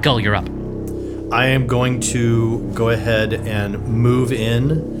 Gull, you're up. I am going to go ahead and move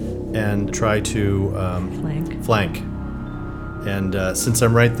in and try to flank. And since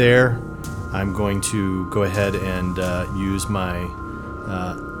I'm right there, I'm going to go ahead and use my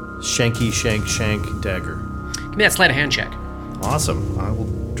shank dagger. Give me that sleight of hand check. Awesome. I will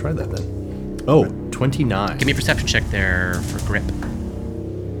try that then. Oh, 29. Give me a perception check there for grip.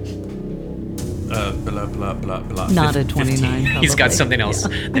 Blah blah blah blah. Not a 15. 29. He's got probably. something else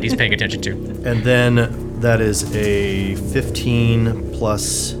that he's paying attention to. And then that is a 15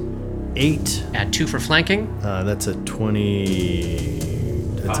 plus 8. Add 2 for flanking. That's a 20.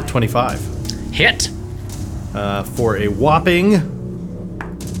 That's a 25. Hit. For a whopping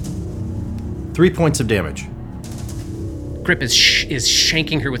 3 points of damage. Grip is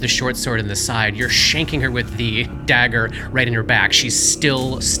shanking her with the short sword in the side. You're shanking her with the dagger right in her back. She's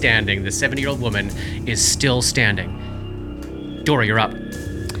still standing. The 70-year-old woman is still standing. Dora, you're up.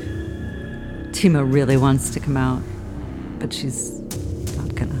 Timo really wants to come out, but she's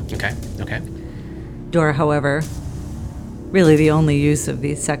not gonna. Okay. Dora, however, really the only use of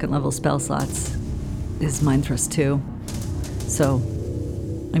these second-level spell slots is Mind Thrust 2. So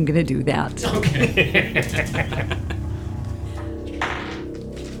I'm gonna do that. Okay.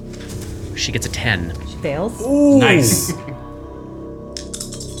 She gets a 10. She fails. Nice.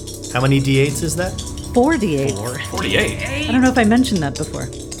 How many d8s is that? 4d8. 48. I don't know if I mentioned that before.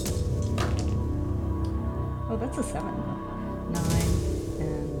 Oh, that's a 7. 9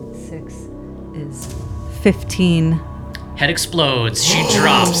 and 6 is 15. Head explodes, she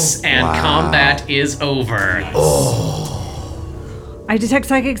drops, and combat is over. I detect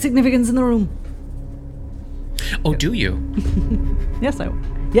psychic significance in the room. Oh, do you? Yes,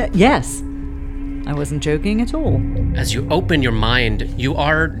 yes. I wasn't joking at all. As you open your mind, you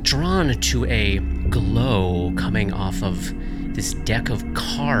are drawn to a glow coming off of this deck of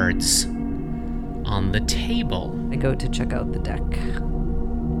cards on the table. I go to check out the deck.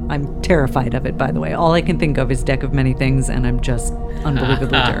 I'm terrified of it, by the way. All I can think of is deck of many things, and I'm just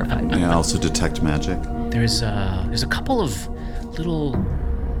unbelievably terrified. I also detect magic. There's a couple of little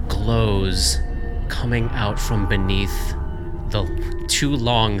glows coming out from beneath the 2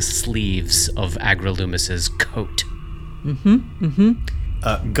 long sleeves of Agrolumus's coat.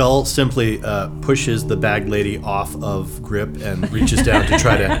 Gull simply pushes the bag lady off of Grip and reaches down to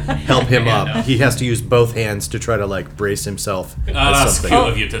try to help him up. He has to use both hands to try to brace himself. That's cute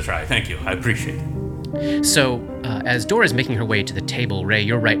of you to try. Thank you. I appreciate it. So, as Dora's making her way to the table, Ray,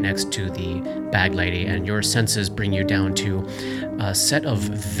 you're right next to the bag lady, and your senses bring you down to a set of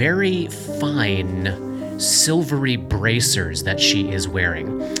very fine silvery bracers that she is wearing.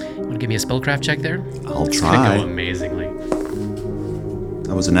 You want to give me a spellcraft check there? I'll It's gonna try. go amazingly.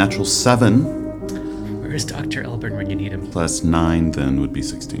 That was a natural 7. Where is Dr. Elburn when you need him? Plus 9 then would be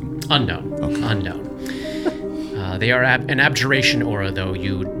 16. Unknown. Okay. Unknown. They are an abjuration aura, though.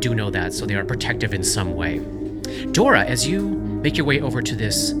 You do know that, so they are protective in some way. Dora, as you make your way over to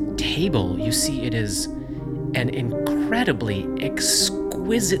this table, you see it is an incredibly,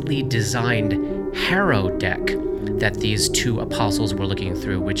 exquisitely designed harrow deck that these 2 apostles were looking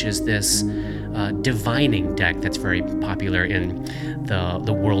through, which is this divining deck that's very popular in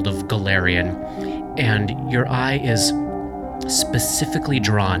the world of Galarian. And your eye is specifically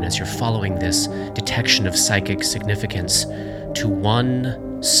drawn, as you're following this detection of psychic significance, to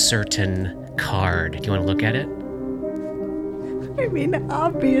one certain card. Do you want to look at it? I mean,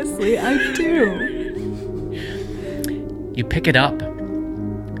 obviously, I do. You pick it up.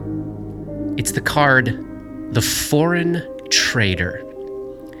 It's the card, The Foreign Trader.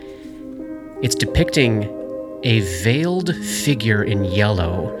 It's depicting a veiled figure in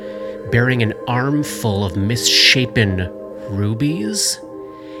yellow bearing an armful of misshapen rubies.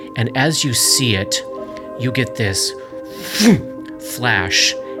 And as you see it, you get this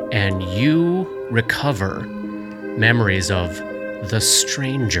flash, and you recover memories of the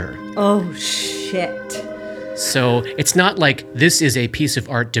stranger. Oh, shit. So it's not like this is a piece of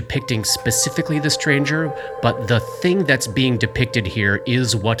art depicting specifically the stranger, but the thing that's being depicted here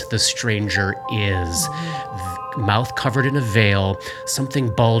is what the stranger is. Mouth covered in a veil,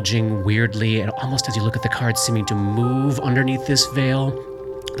 something bulging weirdly, and almost as you look at the card, seeming to move underneath this veil.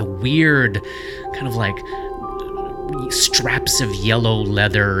 The weird kind of straps of yellow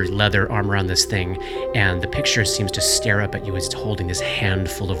leather armor on this thing, and the picture seems to stare up at you as it's holding this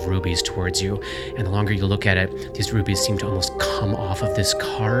handful of rubies towards you. And the longer you look at it, these rubies seem to almost come off of this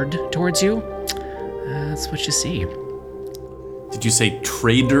card towards you. That's what you see. Did you say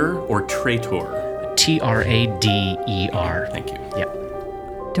trader or traitor? Trader. Thank you.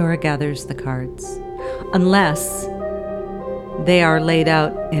 Yep. Dora gathers the cards. Unless they are laid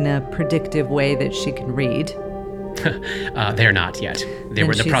out in a predictive way that she can read. They're not yet. They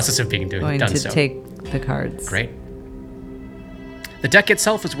were in the she's process of being going done to so. take the cards. Great. The deck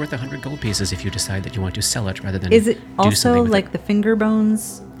itself is worth 100 gold pieces if you decide that you want to sell it rather than Is it do also something with like it. the finger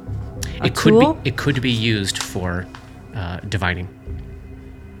bones? It could be used for divining.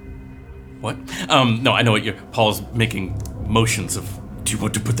 What? No, I know what Paul's making motions of. Do you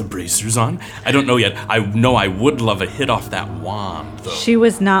want to put the bracers on? I don't know yet. I know I would love a hit off that wand, though. She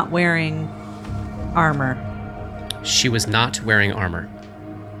was not wearing armor, She was not wearing armor.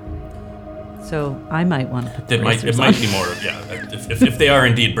 so I might want to put the It might bracers on. be more. Yeah, if they are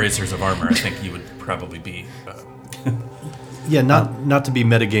indeed bracers of armor, I think you would probably be. Yeah, not to be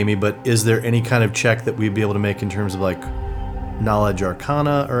metagamey, but is there any kind of check that we'd be able to make in terms of knowledge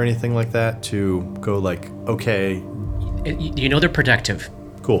arcana or anything like that to go okay, You know they're protective.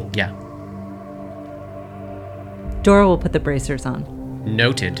 cool. Yeah. Dora will put the bracers on.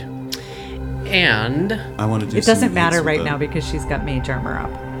 Noted. And I want to do It doesn't some matter hits right with now the- because she's got mage armor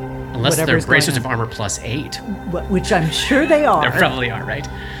up. unless they're Whatever's bracers going of on. armor +8. Which I'm sure they are. They probably are, right?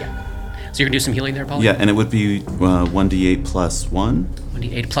 Yeah. So you're going to do some healing there, Paul? Yeah, and it would be 1d8 plus 1,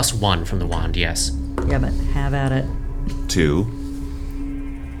 1d8 +1 from the wand, yes. Yeah, but have at it. 2,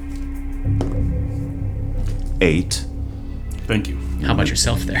 8, Thank you. How about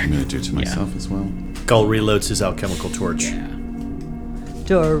yourself there? I'm going to do it to myself as well. Gull reloads his alchemical torch.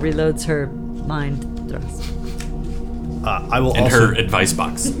 Dora reloads her mind thrust. I will And also her advice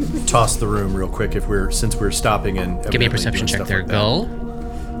box. toss the room real quick since we're stopping and Give me a evidently perception doing check stuff there, like that.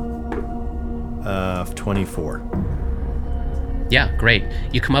 Gull. 24. Yeah, great.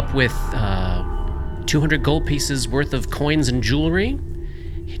 You come up with 200 gold pieces worth of coins and jewelry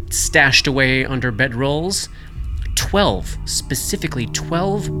stashed away under bedrolls. 12, specifically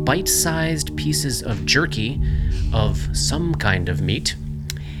 12 bite-sized pieces of jerky of some kind of meat.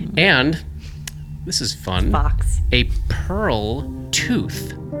 And, this is fun, Fox. a pearl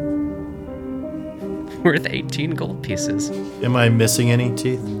tooth worth 18 gold pieces. Am I missing any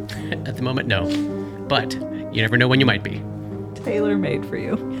teeth? At the moment, no. But you never know when you might be. Tailor made for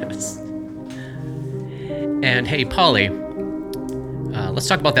you. Yes. And hey, Polly, let's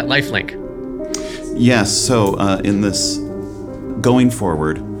talk about that lifelink. Yes, so in this, going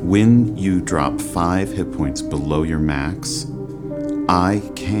forward, when you drop 5 hit points below your max, I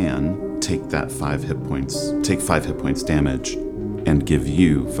can take that 5 hit points damage and give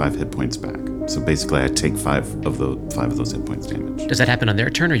you 5 hit points back. So basically I take 5 of those hit points damage. Does that happen on their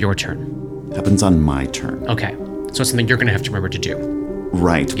turn or your turn? Happens on my turn. Okay. So it's something you're going to have to remember to do.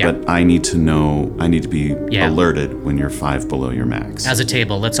 Right, Yeah. but I need to be Yeah. alerted when you're 5 below your max. As a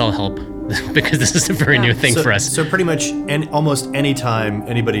table, let's all help because this is a very new thing for us. So pretty much almost any time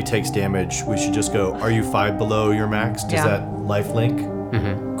anybody takes damage, we should just go, are you 5 below your max? Does Yeah. that life link?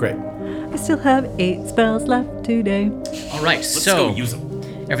 Mm-hmm. Great. I still have 8 spells left today. All right, Let's so go use them.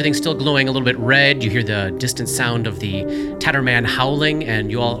 everything's still glowing a little bit red. You hear the distant sound of the Tatterman howling,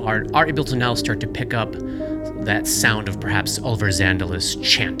 and you all are able to now start to pick up that sound of perhaps Ulver Xandalus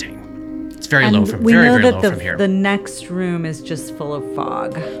chanting. It's very low from we very, know very that low the, from here. the next room is just full of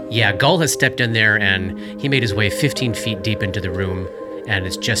fog. Yeah, Gull has stepped in there and he made his way 15 feet deep into the room, and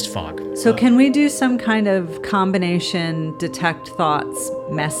it's just fog. So can we do some kind of combination detect thoughts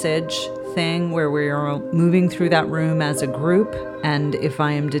message thing where we are moving through that room as a group, and if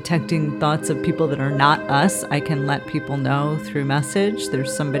I am detecting thoughts of people that are not us, I can let people know through message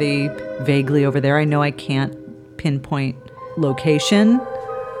there's somebody vaguely over there. I know I can't pinpoint location,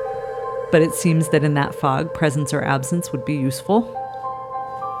 but it seems that in that fog, presence or absence would be useful.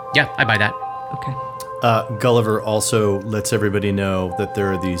 Yeah, I buy that. Okay. Gulliver also lets everybody know that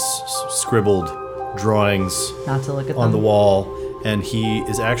there are these scribbled drawings Not to look at on them. the wall, and he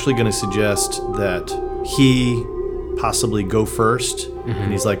is actually going to suggest that he possibly go first.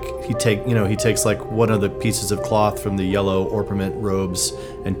 And he's like, he takes like one of the pieces of cloth from the yellow orpiment robes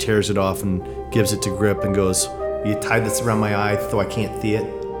and tears it off and gives it to Grip and goes, "You tie this around my eye so I can't see it,"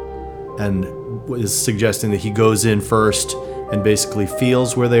 and is suggesting that he goes in first and basically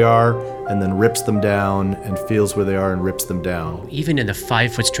feels where they are and then rips them down and feels where they are and rips them down. Even in the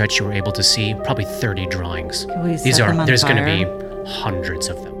 5-foot stretch, you were able to see probably 30 drawings. Can we set them on There's going to fire? be hundreds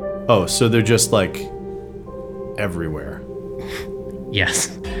of them. Oh, so they're just like everywhere. Yes.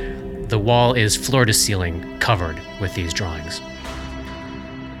 The wall is floor to ceiling covered with these drawings.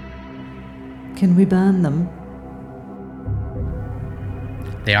 Can we burn them?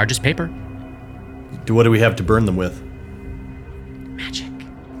 They are just paper. What do we have to burn them with? Magic.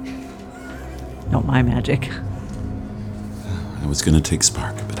 Not my magic. I was going to take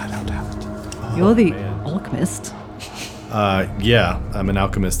Spark, but I don't have it. You're the alchemist. Yeah, I'm an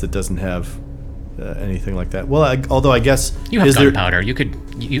alchemist that doesn't have anything like that. Well, although I guess You have is there- gunpowder. You could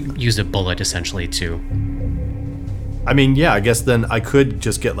use a bullet essentially to. I mean, yeah, I guess then I could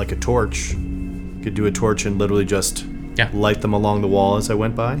just get like a torch. Could do a torch and literally just Yeah. light them along the wall as I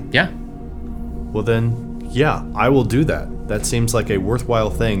went by. Yeah. Well then, yeah, I will do that. That seems like a worthwhile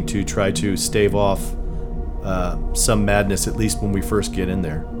thing to try to stave off some madness, at least when we first get in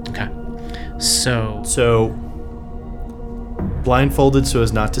there. Okay. So. So, blindfolded so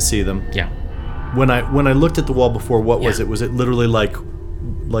as not to see them. Yeah. When I looked at the wall before, what was Yeah. it? Was it literally like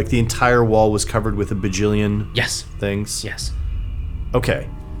the entire wall was covered with a bajillion Yes. things? Yes. Okay.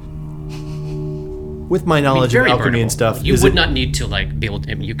 With my knowledge of Very alchemy burnable. and stuff, You is would it- not need to be able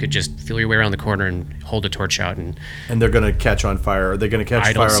to. I mean, you could just feel your way around the corner and hold a torch out, and and they're gonna catch on fire. Are they gonna catch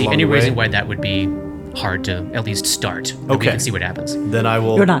I fire don't see along any the way? reason why that would be hard to at least start. We Okay. can see what happens. Then I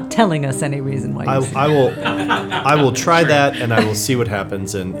will. You're not telling us any reason why. I will try that, and I will see what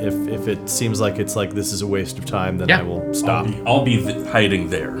happens. And if it seems like it's like this is a waste of time, then Yeah. I will stop. I'll be hiding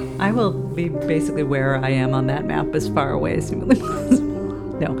there. I will be basically where I am on that map, as far away as humanly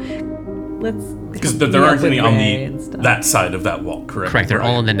possible. No, let's. Because there meet aren't up with any on Ray and stuff. that side of that wall, correct? Correct. They're Right.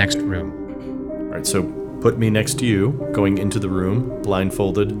 all in the next room. All right, so put me next to you, going into the room,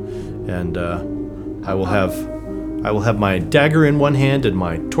 blindfolded, and I will have I will have my dagger in one hand and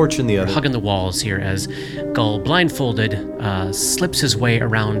my torch in the other. Hugging the walls here as Gull, blindfolded, slips his way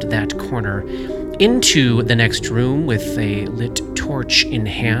around that corner into the next room with a lit torch in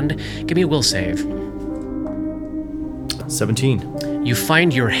hand. Give me a will save. 17. You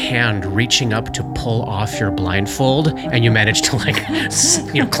find your hand reaching up to pull off your blindfold, and you manage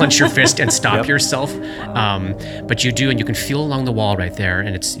to clench your fist and stop yourself. But you do, and you can feel along the wall right there,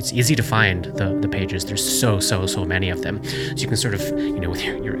 and it's easy to find the pages. There's so many of them. So you can sort of, with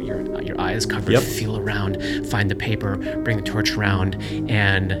your eyes covered, feel around, find the paper, bring the torch around,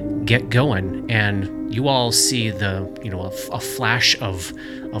 and get going. And you all see a flash of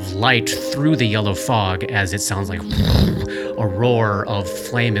light through the yellow fog as it sounds like a roar of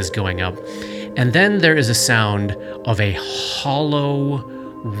flame is going up. And then there is a sound of a hollow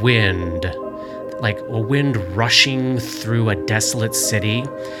wind, like a wind rushing through a desolate city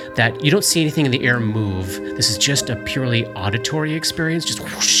that you don't see anything in the air move. This is just a purely auditory experience, just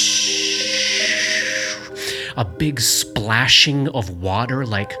whoosh. A big splashing of water,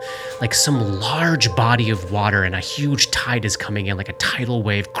 like some large body of water, and a huge tide is coming in, like a tidal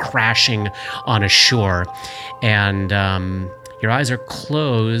wave crashing on a shore. And your eyes are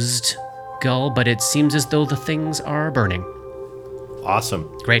closed, Gull, but it seems as though the things are burning. Awesome.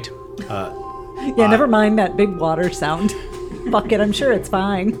 Great. Yeah, never mind that big water sound. Fuck it, I'm sure it's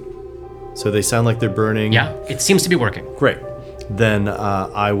fine. So they sound like they're burning. Yeah, it seems to be working. Great. Then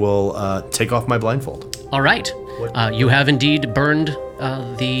I will take off my blindfold. All right. You have indeed burned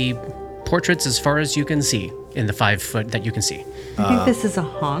the portraits as far as you can see in the 5 foot that you can see. I think this is a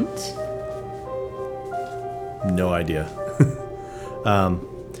haunt. No idea.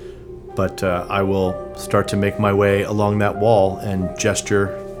 But I will start to make my way along that wall and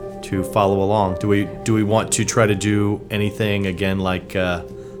gesture to follow along. Do we want to try to do anything again like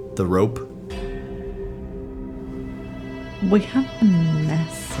the rope? We have a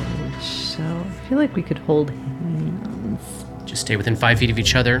message, so I feel like we could hold hands. Just stay within 5 feet of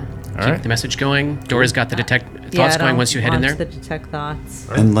each other. Keep right. the message going. Dora's got the detect thoughts going once you head in there. The detect thoughts.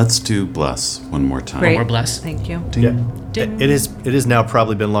 And let's do bless one more time. Great. More bless. Thank you. Yeah. It is now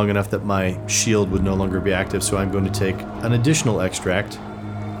probably been long enough that my shield would no longer be active, so I'm going to take an additional extract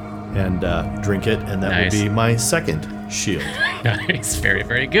and drink it, and that Nice. will be my second shield. Nice. Very,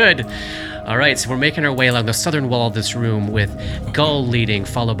 very good. All right, so we're making our way along the southern wall of this room with Gull leading,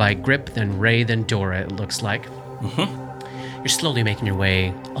 followed by Grip, then Ray, then Dora, it looks like. You're slowly making your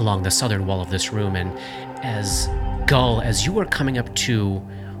way along the southern wall of this room, and as Gull, as you are coming up to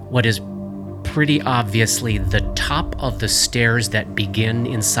what is pretty obviously the top of the stairs that begin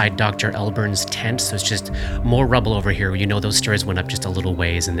inside Dr. Elburn's tent, so it's just more rubble over here. You know those stairs went up just a little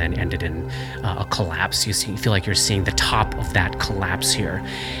ways and then ended in a collapse. You feel like you're seeing the top of that collapse here.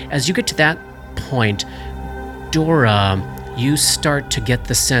 As you get to that point, Dora, you start to get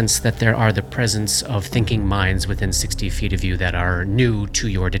the sense that there are the presence of thinking minds within 60 feet of you that are new to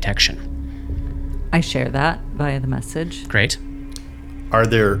your detection. I share that via the message. Great. Are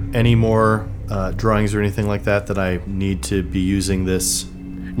there any more drawings or anything like that I need to be using this?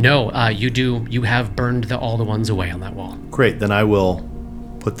 No, you do. You have burned all the ones away on that wall. Great, then I will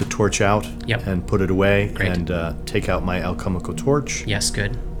put the torch out Yep. and put it away. Great. And take out my alchemical torch. Yes,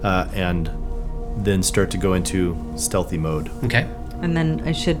 good. And then start to go into stealthy mode. Okay. And then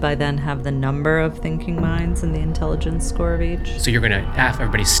I should by then have the number of thinking minds and the intelligence score of each. So you're going to have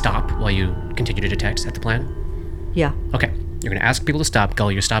everybody stop while you continue to detect. Is that the plan? Yeah. Okay. You're going to ask people to stop.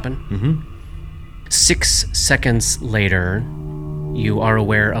 Gull, you're stopping? Mm-hmm. 6 seconds later, you are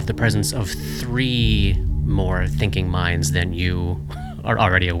aware of the presence of 3 more thinking minds than you are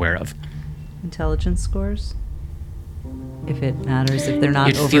already aware of. Intelligence scores? If it matters, if they're not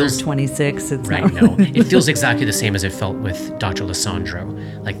It over feels- 26, it's Right, not. no. It feels exactly the same as it felt with Dr.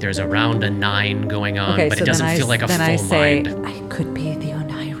 Lissandro. Like there's around a 9 going on, Okay, but so it doesn't then feel like a then full I say, mind. I could be the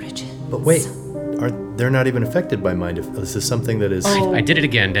Onirigen. But wait, they're not even affected by mind. If this is something that is... I did it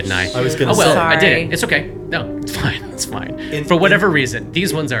again, didn't I? I was gonna Oh, well, say- I did Sorry. it. It's okay. No, it's fine. It's fine. For whatever reason,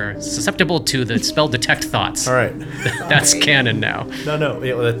 these ones are susceptible to the spell detect thoughts. All right. That's canon now. No.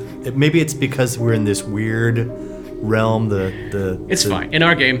 Maybe it's because we're in this weird realm. It's fine. In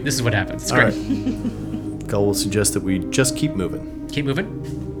our game, this is what happens. It's All great. right. Gull will suggest that we just keep moving. Keep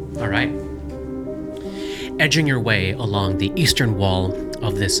moving. All right. Edging your way along the eastern wall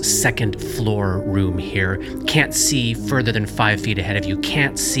of this second floor room here. Can't see further than 5 feet ahead of you.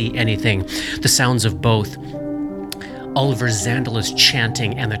 Can't see anything. The sounds of both Oliver Zandala's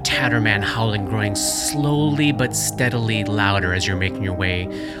chanting and the Tatterman howling growing slowly but steadily louder as you're making your way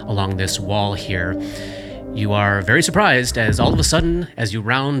along this wall here. You are very surprised as all of a sudden, as you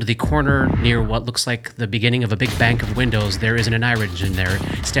round the corner near what looks like the beginning of a big bank of windows, there is an Aniridge there,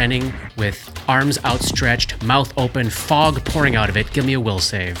 standing with arms outstretched, mouth open, fog pouring out of it. Give me a will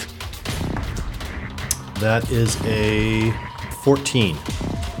save. That is a 14. You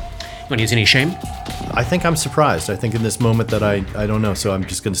want to use any shame? I think I'm surprised. I think in this moment that I don't know, so I'm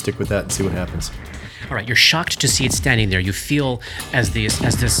just going to stick with that and see what happens. All right, you're shocked to see it standing there. You feel as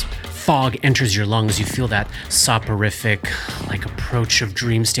this fog enters your lungs, you feel that soporific, like approach of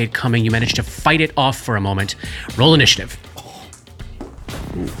dream state coming. You manage to fight it off for a moment. Roll initiative.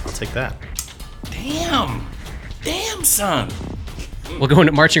 Ooh, I'll take that. Damn, son. We'll go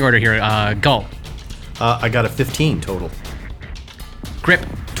into marching order here. Gull. I got a 15 total. Grip.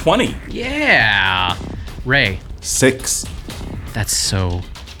 20. Yeah. Ray. 6. That's so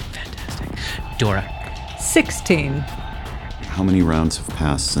fantastic. Dora. 16. How many rounds have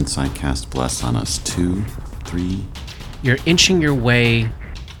passed since I cast Bless on us? 2, 3. You're inching your way,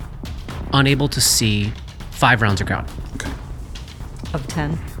 unable to see. 5 rounds are gone. Okay. Of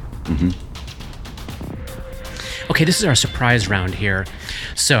 10. Okay, this is our surprise round here.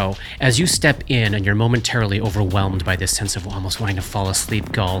 So, as you step in and you're momentarily overwhelmed by this sense of almost wanting to fall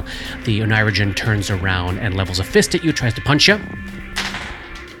asleep, Gull, the Onirigen turns around and levels a fist at you, tries to punch you.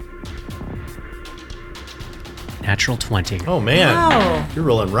 Natural 20. Oh, man. Wow. You're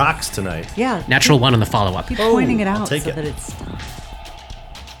rolling rocks tonight. Yeah. Natural 1 on the follow-up. Keep pointing it I'll out take so it. that it's...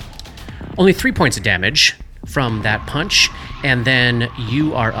 Only 3 points of damage from that punch, and then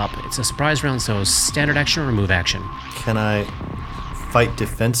you are up. It's a surprise round, so standard action or remove action. Can I fight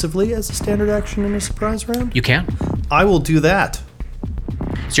defensively as a standard action in a surprise round? You can. I will do that.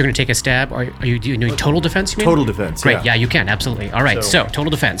 So you're going to take a stab. Are you doing total defense, you mean? Total defense, Great, yeah. yeah, you can, absolutely. All right, So- so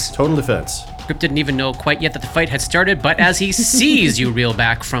total defense. Total defense. Grip didn't even know quite yet that the fight had started, but as he sees you reel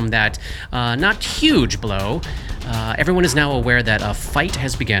back from that not huge blow, everyone is now aware that a fight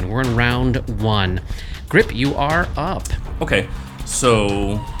has begun. We're in round 1. Grip, you are up. Okay,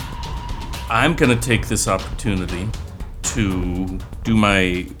 so I'm gonna take this opportunity to do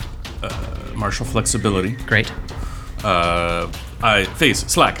my martial flexibility. Great. Face,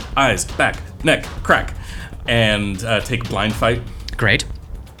 slack, eyes, back, neck, crack, and take blind fight. Great.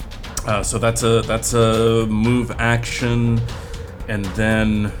 So that's a move action, and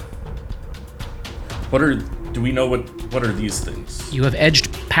then do we know what are these things? You have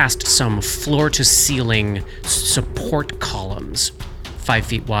edged past some floor-to-ceiling support columns, 5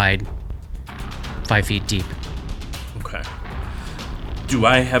 feet wide, 5 feet deep. Okay. Do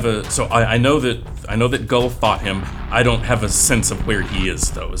I have I know that Gull fought him. I don't have a sense of where he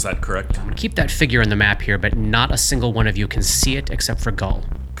is, though. Is that correct? Keep that figure in the map here, but not a single one of you can see it except for Gull.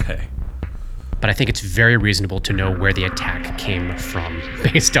 Okay. But I think it's very reasonable to know where the attack came from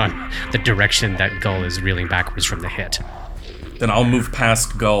based on the direction that Gull is reeling backwards from the hit. Then I'll move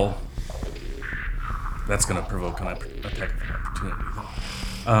past Gull. That's gonna provoke an attack of opportunity,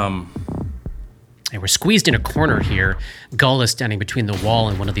 though. And we're squeezed in a corner here. Gull is standing between the wall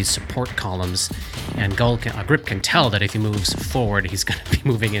and one of these support columns, and Grip can tell that if he moves forward, he's going to be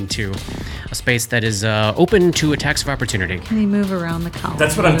moving into a space that is open to attacks of opportunity. Can he move around the column?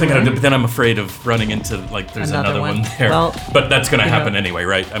 That's what I'm thinking of, but then I'm afraid of running into, like, there's another one there. Well, but that's gonna you know, happen anyway,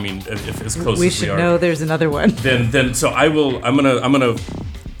 right? I mean, if as close We as we should are. know there's another one. Then so I'm gonna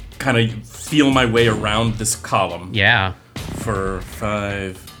kind of feel my way around this column Yeah. for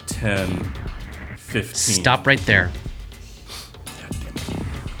 5, 10, 15. Stop right there.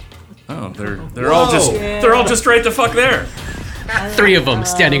 Oh, they're all just right the fuck there. 3 of them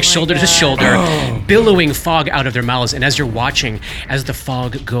standing shoulder to shoulder, billowing fog out of their mouths. And as you're watching, as the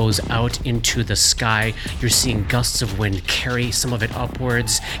fog goes out into the sky, you're seeing gusts of wind carry some of it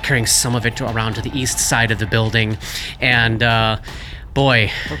upwards, carrying some of it around to the east side of the building. And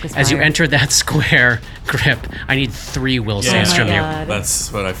boy, Focus as you fire. enter that square, Grip, I need 3 will saves my from you. God. That's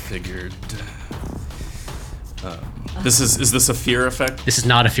what I figured. Is this a fear effect? This is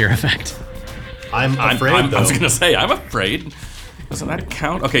not a fear effect. I'm afraid, though. I was gonna say I'm afraid. Doesn't that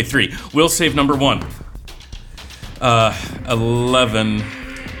count? Okay, 3. Will save number 1. 11.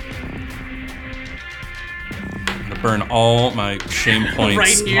 I'm gonna burn all my shame points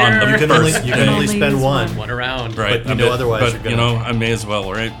Right here. on the You can first only thing. spend use one. One around. Right, But you know otherwise but you're gonna- I may as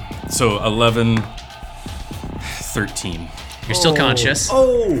well, right? So 11, 13. You're still conscious.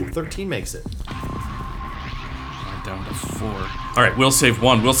 Oh, 13 makes it. Down to 4. All right, we'll save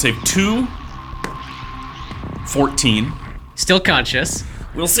 1. We'll save 2. 14. Still conscious.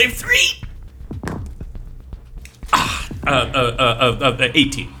 We'll save 3.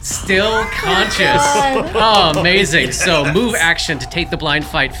 18. Still conscious. Oh, amazing. So move action to take the blind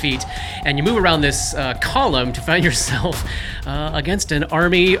fight feat, and you move around this column to find yourself against an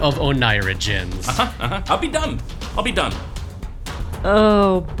army of Oneirogens. I'll be done.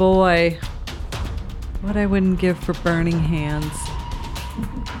 Oh boy. What I wouldn't give for burning hands.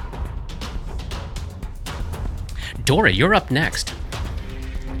 Dora, you're up next.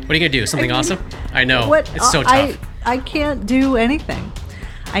 What are you gonna do? Something awesome? I know. What? It's so tough. I can't do anything.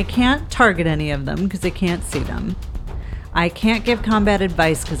 I can't target any of them because I can't see them. I can't give combat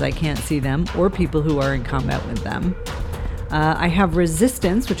advice because I can't see them or people who are in combat with them. I have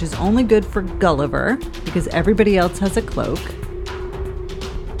resistance, which is only good for Gulliver because everybody else has a cloak.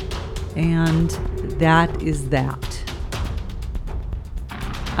 And that is that.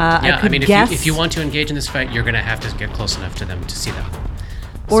 If you want to engage in this fight, you're going to have to get close enough to them to see them.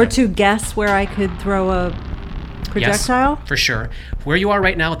 Or to guess where I could throw a projectile? Yes, for sure. Where you are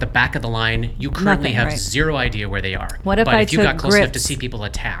right now at the back of the line, you currently have zero idea where they are. What if but I if you took got close enough to grips? see people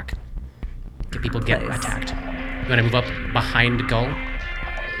attack, get attacked. You want to move up behind Gull?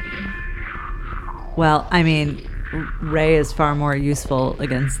 Well, I mean, Ray is far more useful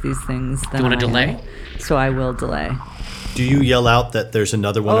against these things than Do you want to I delay? am, so I will delay. Do you yell out that there's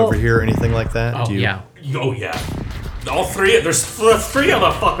another one over here or anything like that? Oh, Do you? yeah. Oh, yeah. All three. There's three of the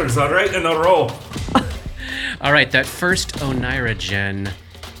fuckers, all right, in a row. All right, that first Oneirogen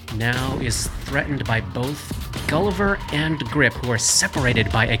now is threatened by both Gulliver and Grip, who are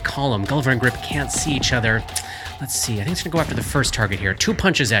separated by a column. Gulliver and Grip can't see each other. Let's see, I think it's gonna go after the first target here. 2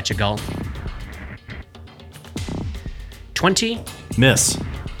 punches at you, Gull. 20. Miss.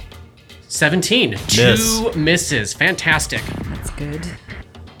 17. Miss. 2 misses. Fantastic. That's good.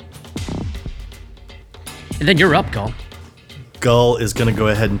 And then you're up, Gull. Gull is going to go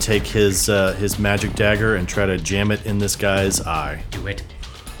ahead and take his magic dagger and try to jam it in this guy's eye. Do it.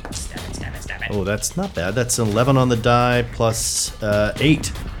 Stab it. Oh, that's not bad. That's an 11 on the die plus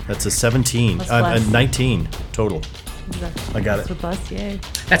 8. That's a 17. Plus less. 19 total. I got it. That's a bust, yay.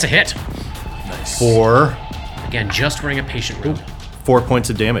 That's a hit. 4 Again, just wearing a patient robe. 4 points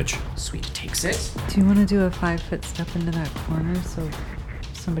of damage. Sweet, takes it. Do you want to do a 5-foot step into that corner so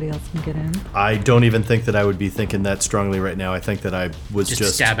somebody else can get in? I don't even think that I would be thinking that strongly right now. I think that I was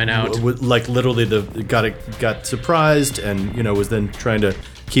Just stabbing out. Like literally got surprised and was then trying to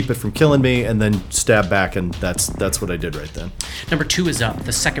keep it from killing me and then stab back, and that's what I did right then. Number 2 is up.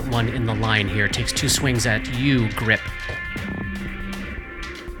 The second one in the line here takes 2 swings at you, Grip.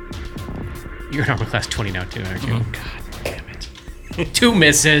 You're in armor class 20 now too, aren't you? God damn it. 2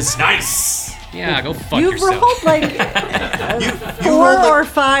 misses. Nice. Yeah, go fuck You've yourself. rolled like 4 or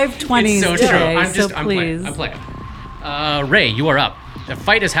 5 20s It's so today, true. I'm please. playing. Ray, you are up. The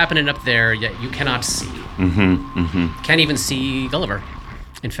fight is happening up there, yet you cannot see. Can't even see Gulliver,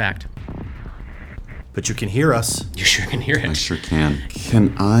 in fact. But you can hear us. You sure can hear I it. sure can.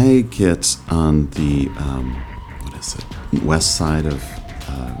 Can I get on the, west side of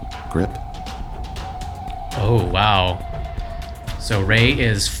Grip? Oh, wow. So Ray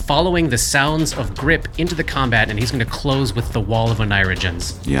is following the sounds of Grip into the combat, and he's going to close with the wall of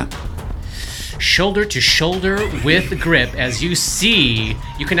Oneirogens. Yeah. Shoulder to shoulder with Grip, as you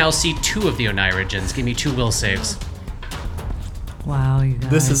can now see 2 of the Oneirogens. Give me 2 will saves. Wow, you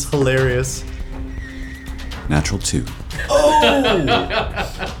guys. This is hilarious. Natural 2.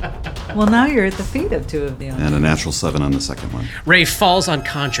 Well, now you're at the feet of 2 of the others. And a natural 7 on the second one. Ray falls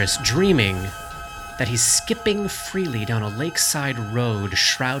unconscious, dreaming that he's skipping freely down a lakeside road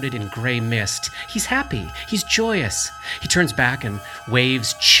shrouded in gray mist. He's happy. He's joyous. He turns back and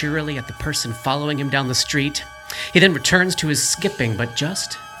waves cheerily at the person following him down the street. He then returns to his skipping, but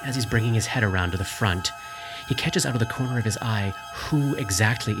just as he's bringing his head around to the front, he catches out of the corner of his eye who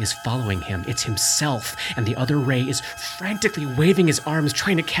exactly is following him. It's himself, and the other Ray is frantically waving his arms,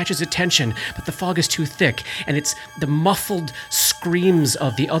 trying to catch his attention, but the fog is too thick, and it's the muffled screams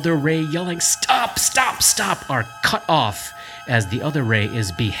of the other Ray yelling, "Stop, stop, stop," are cut off as the other Ray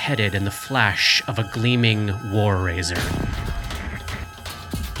is beheaded in the flash of a gleaming war razor.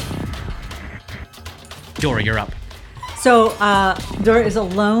 Dora, you're up. So, Dora is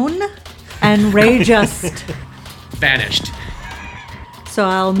alone, and Ray just... Vanished. So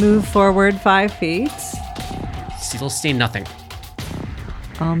I'll move forward 5 feet. Still see nothing.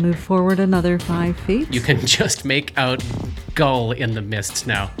 I'll move forward another 5 feet. You can just make out Gull in the mists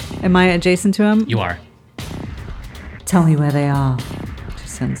now. Am I adjacent to him? You are. Tell me where they are. She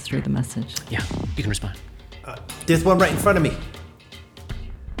sends through the message. Yeah, you can respond. There's one right in front of me.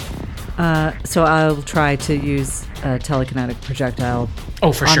 So I'll try to use a telekinetic projectile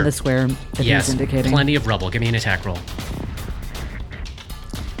Oh, for on sure. the square that Yes, he's indicating. plenty of rubble. Give me an attack roll.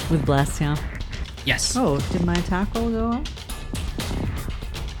 With bless, yeah. Yes. Oh, did my attack roll go up?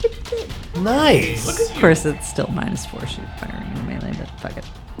 Nice. Of course, it's still -4 shoot firing in melee, but fuck it.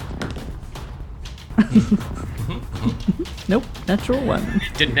 Nope, natural 1.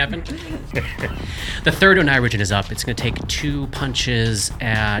 Didn't happen. The third Onirigen is up. It's going to take 2 punches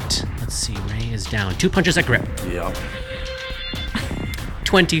at. Let's see, Ray is down. 2 punches at grip. Yeah.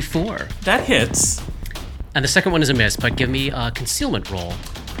 24. That hits. And the second one is a miss, but give me a concealment roll.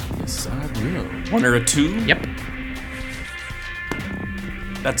 Yes, I will. 1 or a 2? Yep.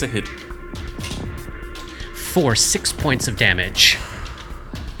 That's a hit. For 6 points of damage.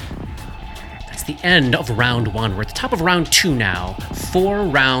 That's the end of round 1. We're at the top of round 2 now. 4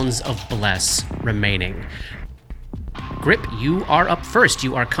 rounds of bless remaining. Grip, you are up first.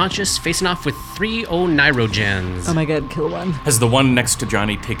 You are conscious, facing off with 3 Onirogens. Oh my god, kill 1. Has the one next to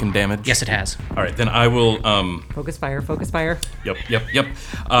Johnny taken damage? Yes, it has. All right, then I will. Focus fire, focus fire. Yep.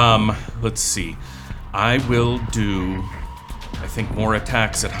 Let's see. I will do. I think more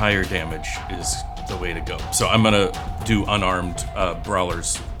attacks at higher damage is the way to go. So I'm gonna do unarmed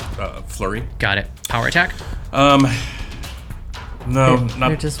brawlers flurry. Got it. Power attack? No, They're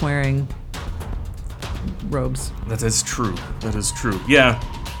not. just wearing robes. That is true. Yeah,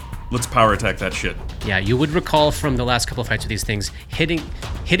 let's power attack that shit. Yeah, you would recall from the last couple of fights with these things,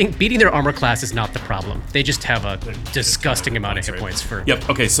 beating their armor class is not the problem. They just have a disgusting amount of hit points for. Yep.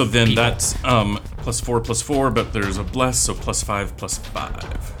 Okay, so then people. that's +4, but there's a bless, so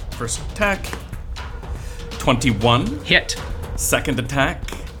 +5. First attack, 21. Hit. Second attack,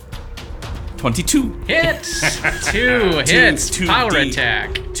 22. Hit! 2 hits. Two Power D-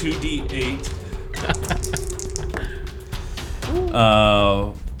 attack. 2d8.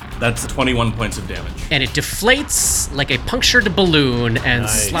 That's 21 points of damage. And it deflates like a punctured balloon and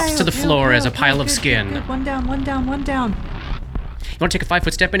slaps to the floor as a pile of skin. Good. One down. You want to take a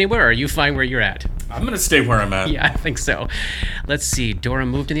 5-foot step anywhere, or are you fine where you're at? I'm gonna stay where I'm at. Yeah, I think so. Let's see. Dora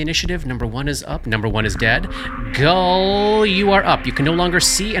moved in the initiative. Number 1 is up. Number 1 is dead. Gull, you are up. You can no longer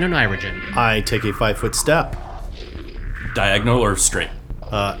see an Onirigen. I take a 5-foot step. Diagonal or straight?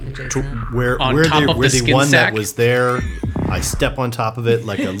 Where On where top the, of where the the skin one sack? that was there, I step on top of it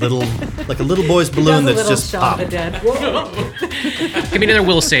like a little boy's balloon that's just popped. dead. Give me another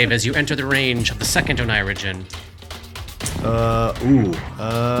will save as you enter the range of the second Onirigen.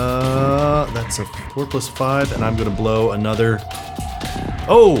 That's a 4 + 5, and I'm gonna blow another.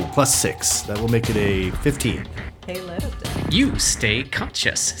 Oh, +6. That will make it a 15. Hey, let it down. You stay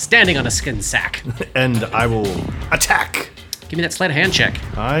conscious, standing on a skin sack. And I will attack. Give me that sleight of hand check.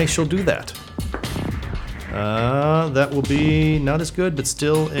 I shall do that. That will be not as good, but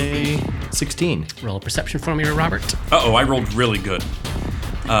still a 16. Roll a perception for me, Robert. Uh-oh, I rolled really good.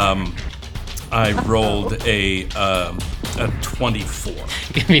 I rolled a 24.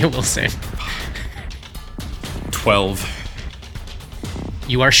 Give me a will save. 12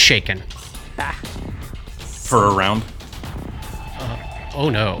 You are shaken. for a round. Oh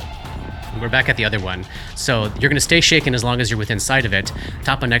no. We're back at the other one. So you're going to stay shaken as long as you're within sight of it.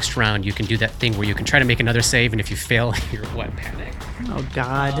 Top of next round, you can do that thing where you can try to make another save, and if you fail, you're panic. Oh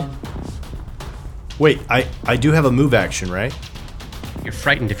god. Wait, I do have a move action, right? You're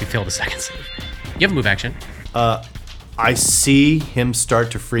frightened if you fail the second save. You have a move action. I see him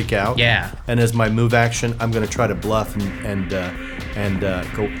start to freak out. Yeah. And as my move action, I'm going to try to bluff and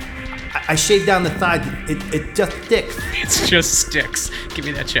go. I shave down the thigh. It just sticks. It just sticks. Give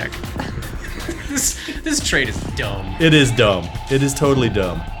me that check. This trait is dumb. It is dumb. It is totally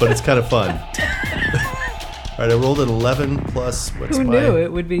dumb, but it's kind of fun. All right, I rolled an 11 plus. What's Who my knew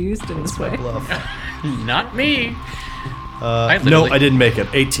it would be used in this way? bluff? Not me. No, I didn't make it.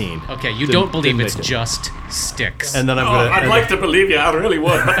 18. Okay, you Didn't- don't believe didn't it's make it. just sticks. And then I'm Oh, gonna. I'd and like to believe you. I really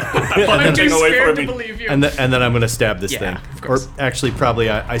would. I'm too scared to believe you. And then I'm gonna stab this Yeah, thing. of course. Or actually, probably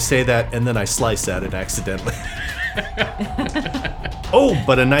I say that and then I slice at it accidentally. Oh,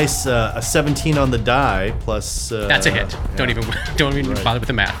 but a nice a 17 on the die plus. That's a hit. Don't even Right. bother with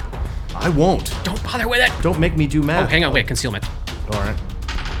the math. I won't. Don't bother with it. Don't make me do Oh, math. hang on, wait, concealment. All right.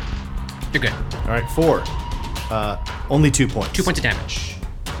 You're good. All right. 4. Only 2 points. 2 points of damage.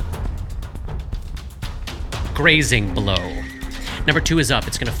 Grazing blow. Number 2 is up.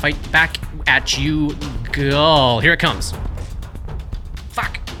 It's gonna fight back at you. Gull. Here it comes.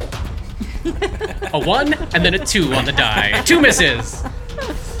 Fuck. A 1 and then a 2 on the die. 2 misses.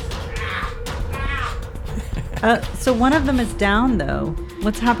 So one of them is down, though.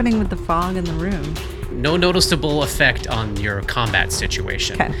 What's happening with the fog in the room? No noticeable effect on your combat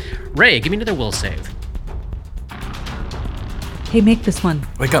situation. Okay. Ray, give me another will save. Hey, make this one.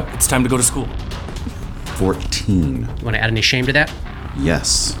 Wake up. It's time to go to school. 14. You want to add any shame to that?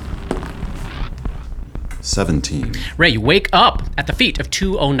 Yes. 17. Ray, you wake up at the feet of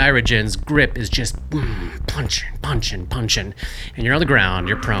two Onirigens. Grip is just punching. And you're on the ground.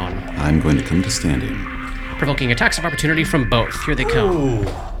 You're prone. I'm going to come to standing. Provoking attacks of opportunity from both. Here they come.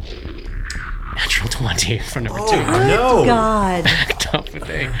 Natural 20 for number 2. No. God. Top of the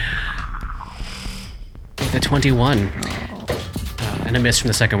day. The 21. And a miss from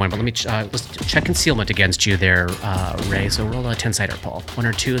the second one, but let me let's check concealment against you there, Ray. So roll a 10-sider, Paul. 1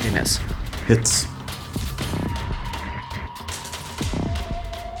 or 2, they miss. Hits.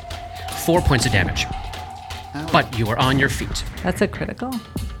 4 points of damage. But you are on your feet. That's a critical.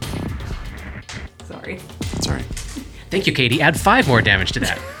 Sorry. That's all right. Thank you, Katie. Add 5 more damage to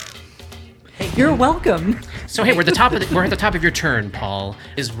that. You're welcome. So hey, we're at the top of your turn, Paul.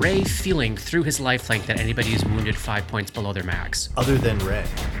 Is Ray feeling through his lifelink that anybody is wounded 5 points below their max? Other than Ray.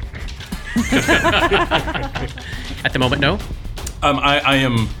 At the moment, no? I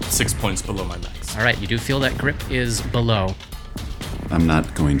am 6 points below my max. All right, you do feel that Grip is below. I'm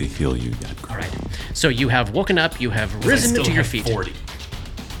not going to heal you yet. All right. So you have woken up, you have risen to your feet. 40.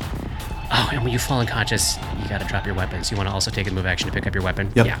 Oh, and when you fall unconscious, you gotta drop your weapons. You wanna also take a move action to pick up your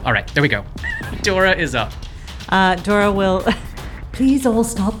weapon? Yep. Yeah, all right, there we go. Dora is up. Dora will. Please all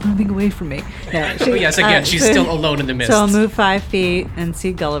stop moving away from me. No, Oh, yes, again, she's still alone in the mist. So I'll move 5 feet and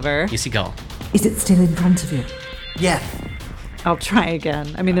see Gulliver. You see Gull. Is it still in front of you? Yeah. I'll try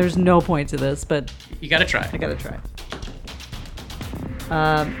again. I mean, there's no point to this, but You gotta try. I gotta try.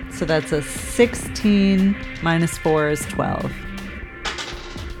 So that's a 16 minus 4 is 12.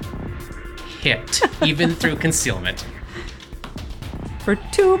 Hit, even through concealment. For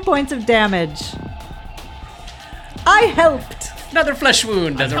 2 points of damage. I helped. Another flesh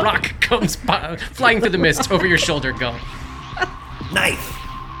wound as a rock comes flying through the mist over your shoulder, Gull. Knife.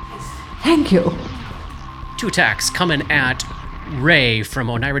 Thank you. 2 attacks coming at Ray from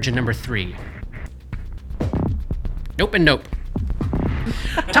Onirigen number 3. Nope and nope.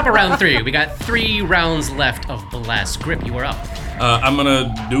 Top of round 3. We got 3 rounds left of Bless. Grip, you are up. I'm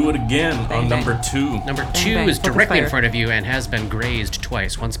gonna do it again on bang. number 2. Number Bang, 2 bang. is Focus directly in fire. front of you and has been grazed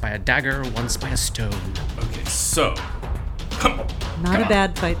twice. Once by a dagger, once by a stone. Okay, so Not a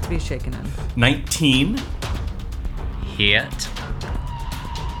bad fight to be shaken in. 19 Hit.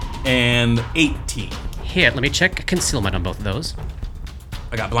 and 18. Hit. Let me check concealment on both of those.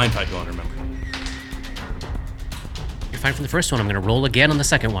 I got blind fight going, remember? You're fine from the first one. I'm going to roll again on the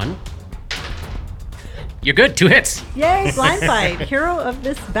second one. You're good. 2 hits. Yay, blind fight. Hero of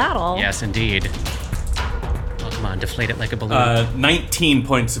this battle. Yes, indeed. Oh, come on. Deflate it like a balloon. 19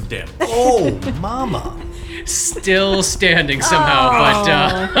 points of damage. Oh, mama. Still standing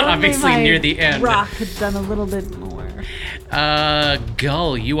somehow, but obviously near the end. Rock had done a little bit more.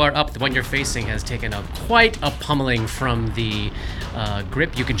 Gull, you are up. The one you're facing has taken quite a pummeling from the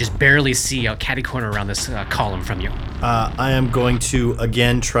Grip. You can just barely see a catty corner around this column from you. I am going to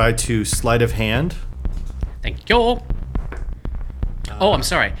again try to sleight of hand. Thank you. Oh, I'm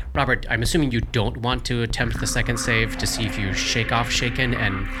sorry. Robert, I'm assuming you don't want to attempt the second save to see if you shake off Shaken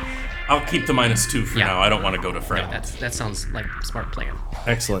and... I'll keep the -2 for Yeah. now. I don't want to go to No, friend. that sounds like a smart plan.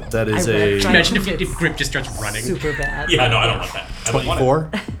 Excellent. That is I read a from- Imagine if Grip just starts running. Super bad. Yeah, no, I don't want that. I don't want it.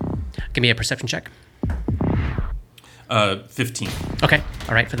 24. Give me a perception check. 15. Okay.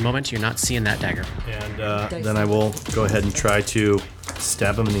 All right. For the moment, you're not seeing that dagger. And then I will go ahead and try to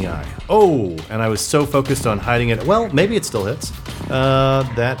stab him in the eye. Oh, and I was so focused on hiding it. Well, maybe it still hits.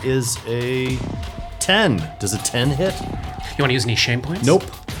 That is a 10. Does a 10 hit? You want to use any shame points? Nope.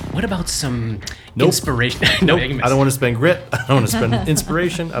 What about some Nope. inspiration? No, Nope. you missed. I don't want to spend grit. I don't want to spend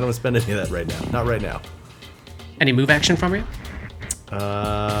inspiration. I don't want to spend any of that right now. Not right now. Any move action from you?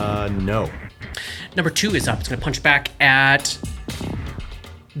 No. Number 2 is up. It's going to punch back at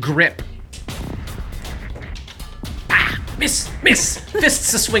Grip. Ah, miss.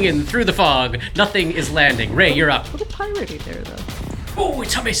 Fists a swinging through the fog. Nothing is landing. Ray, you're up. A little piratey there, though. Oh,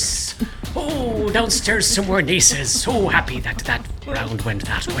 it's a miss. Oh, downstairs somewhere Naces. So happy that round went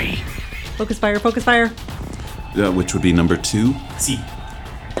that way. Focus fire, focus fire. Which would be number 2. See.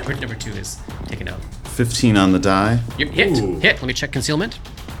 Number 2 is taken out. 15 on the die. You're hit. Hit. Let me check concealment.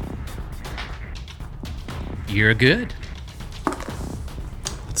 You're good.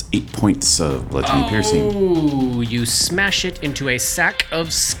 That's 8 points of bludgeoning piercing. Oh, you smash it into a sack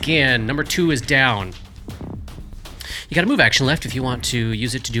of skin. Number 2 is down. You got a move action left if you want to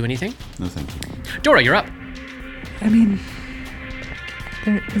use it to do anything. No, thank you. Dora, you're up. I mean,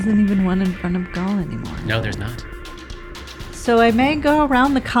 there isn't even one in front of Gull anymore. No, there's not. So I may go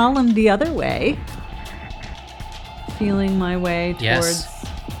around the column the other way. feeling my way towards. Yes.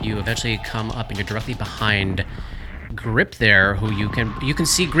 You eventually come up and you're directly behind Grip there, who you can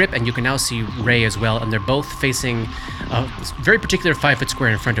see Grip and you can now see Ray as well, and they're both facing a very particular 5-foot square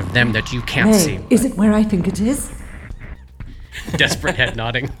in front of them that you can't see. Hey, is it where I think it is? Desperate head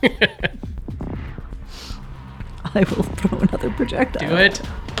nodding. I will throw another projectile. Do it.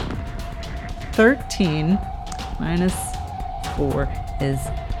 13 minus 4 is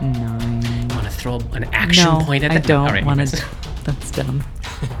 9. Want to throw an action No, point at I that? don't All right, want anyways. to. That's dumb.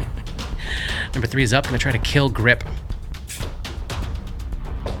 Number 3 is up. Gonna try to kill Grip.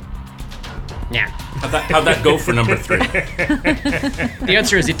 Yeah. How'd that go for number 3? The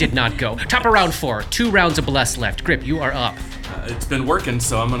answer is it did not go. Top of round 4. 2 rounds of Bless left. Grip, you are up. It's been working,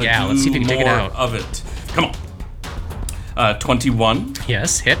 so I'm gonna do let's see if you can take it more out. of it. Come on. 21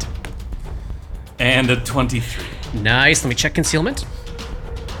 Yes, hit. and a 23. Nice. Let me check concealment.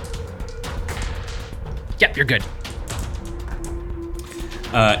 Yep, you're good.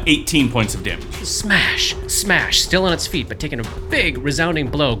 18 points of damage. Smash. Still on its feet, but taking a big, resounding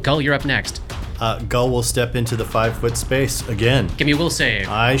blow. Gull, you're up next. Gull will step into the 5-foot space again. Give me a will save.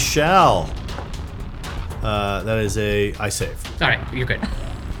 I shall. That is I save. All right, you're good.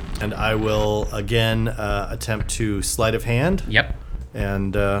 And I will again attempt to sleight of hand. Yep.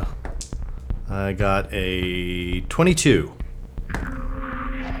 And I got a 22.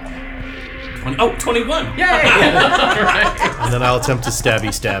 21. Yay! And then I'll attempt to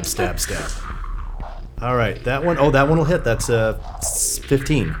stabby, stab. All right, that one will hit. That's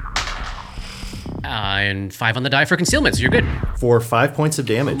 15. And 5 on the die for concealment, so you're good. For 5 points of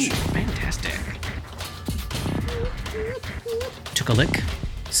damage. Fantastic. Took a lick.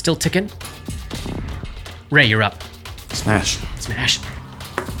 Still ticking. Ray, you're up. Smash.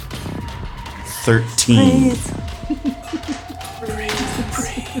 13.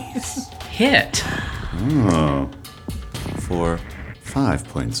 Hit. Oh. For 5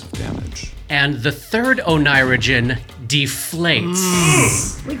 points of damage. And the third Onirigen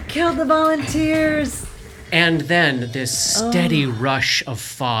deflates. We killed the volunteers. And then this steady rush of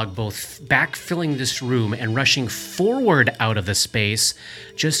fog, both backfilling this room and rushing forward out of the space,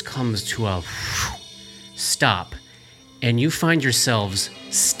 just comes to a stop. And you find yourselves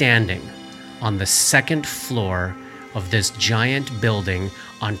standing on the second floor of this giant building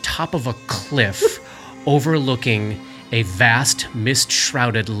on top of a cliff overlooking a vast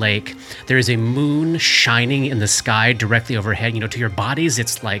mist-shrouded lake. There is a moon shining in the sky directly overhead. You know, to your bodies,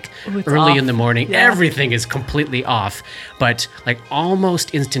 it's like early in the morning. Yeah. Everything is completely off. But like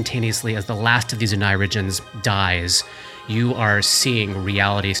almost instantaneously as the last of these Onirigens dies, you are seeing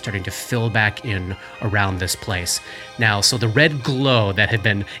reality starting to fill back in around this place. Now, so the red glow that had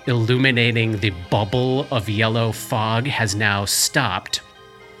been illuminating the bubble of yellow fog has now stopped.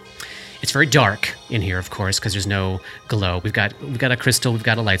 It's very dark in here, of course, because there's no glow. We've got a crystal, we've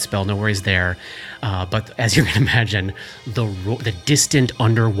got a light spell, no worries there. But as you can imagine, the distant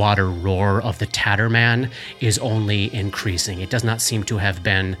underwater roar of the Tatterman is only increasing. It does not seem to have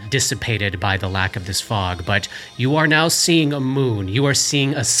been dissipated by the lack of this fog. But you are now seeing a moon. You are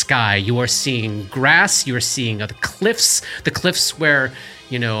seeing a sky. You are seeing grass. You are seeing the cliffs where,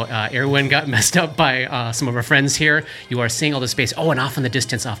 you know, Erwin got messed up by some of our friends here. You are seeing all the space. Oh, and off in the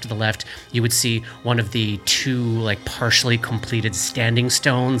distance, off to the left, you would see one of the 2 like partially completed standing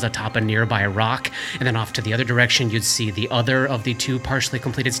stones atop a nearby rock. And then off to the other direction, you'd see the other of the 2 partially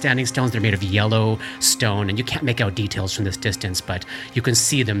completed standing stones. They're made of yellow stone, and you can't make out details from this distance, but you can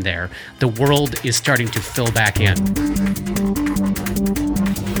see them there. The world is starting to fill back in.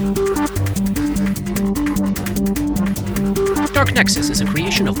 Dark Nexus is a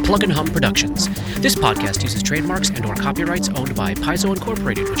creation of Plug and Hum Productions. This podcast uses trademarks and/or copyrights owned by Paizo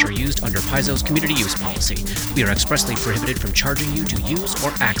Incorporated, which are used under Paizo's community use policy. We are expressly prohibited from charging you to use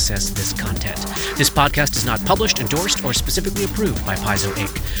or access this content. This podcast is not published, endorsed, or specifically approved by Paizo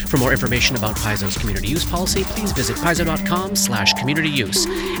Inc. For more information about Paizo's community use policy, please visit paizo.com/communityuse.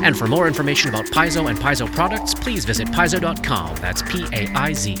 And for more information about Paizo and Paizo products, please visit paizo.com. That's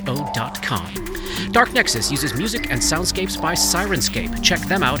PAIZO.com. Dark Nexus uses music and soundscapes by Sirenscape. Check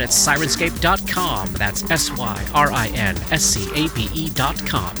them out at sirenscape.com. That's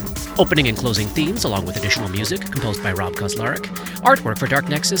SYRINSCAPE.com. Opening and closing themes, along with additional music, composed by Rob Kozlarek. Artwork for Dark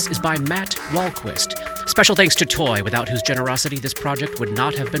Nexus is by Matt Walquist. Special thanks to Toy, without whose generosity this project would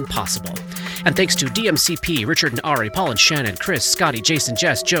not have been possible. And thanks to DMCP, Richard and Ari, Paul and Shannon, Chris, Scotty, Jason,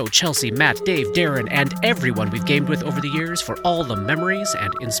 Jess, Joe, Chelsea, Matt, Dave, Darren, and everyone we've gamed with over the years for all the memories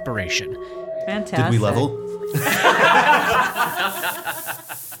and inspiration. Fantastic. Did we level?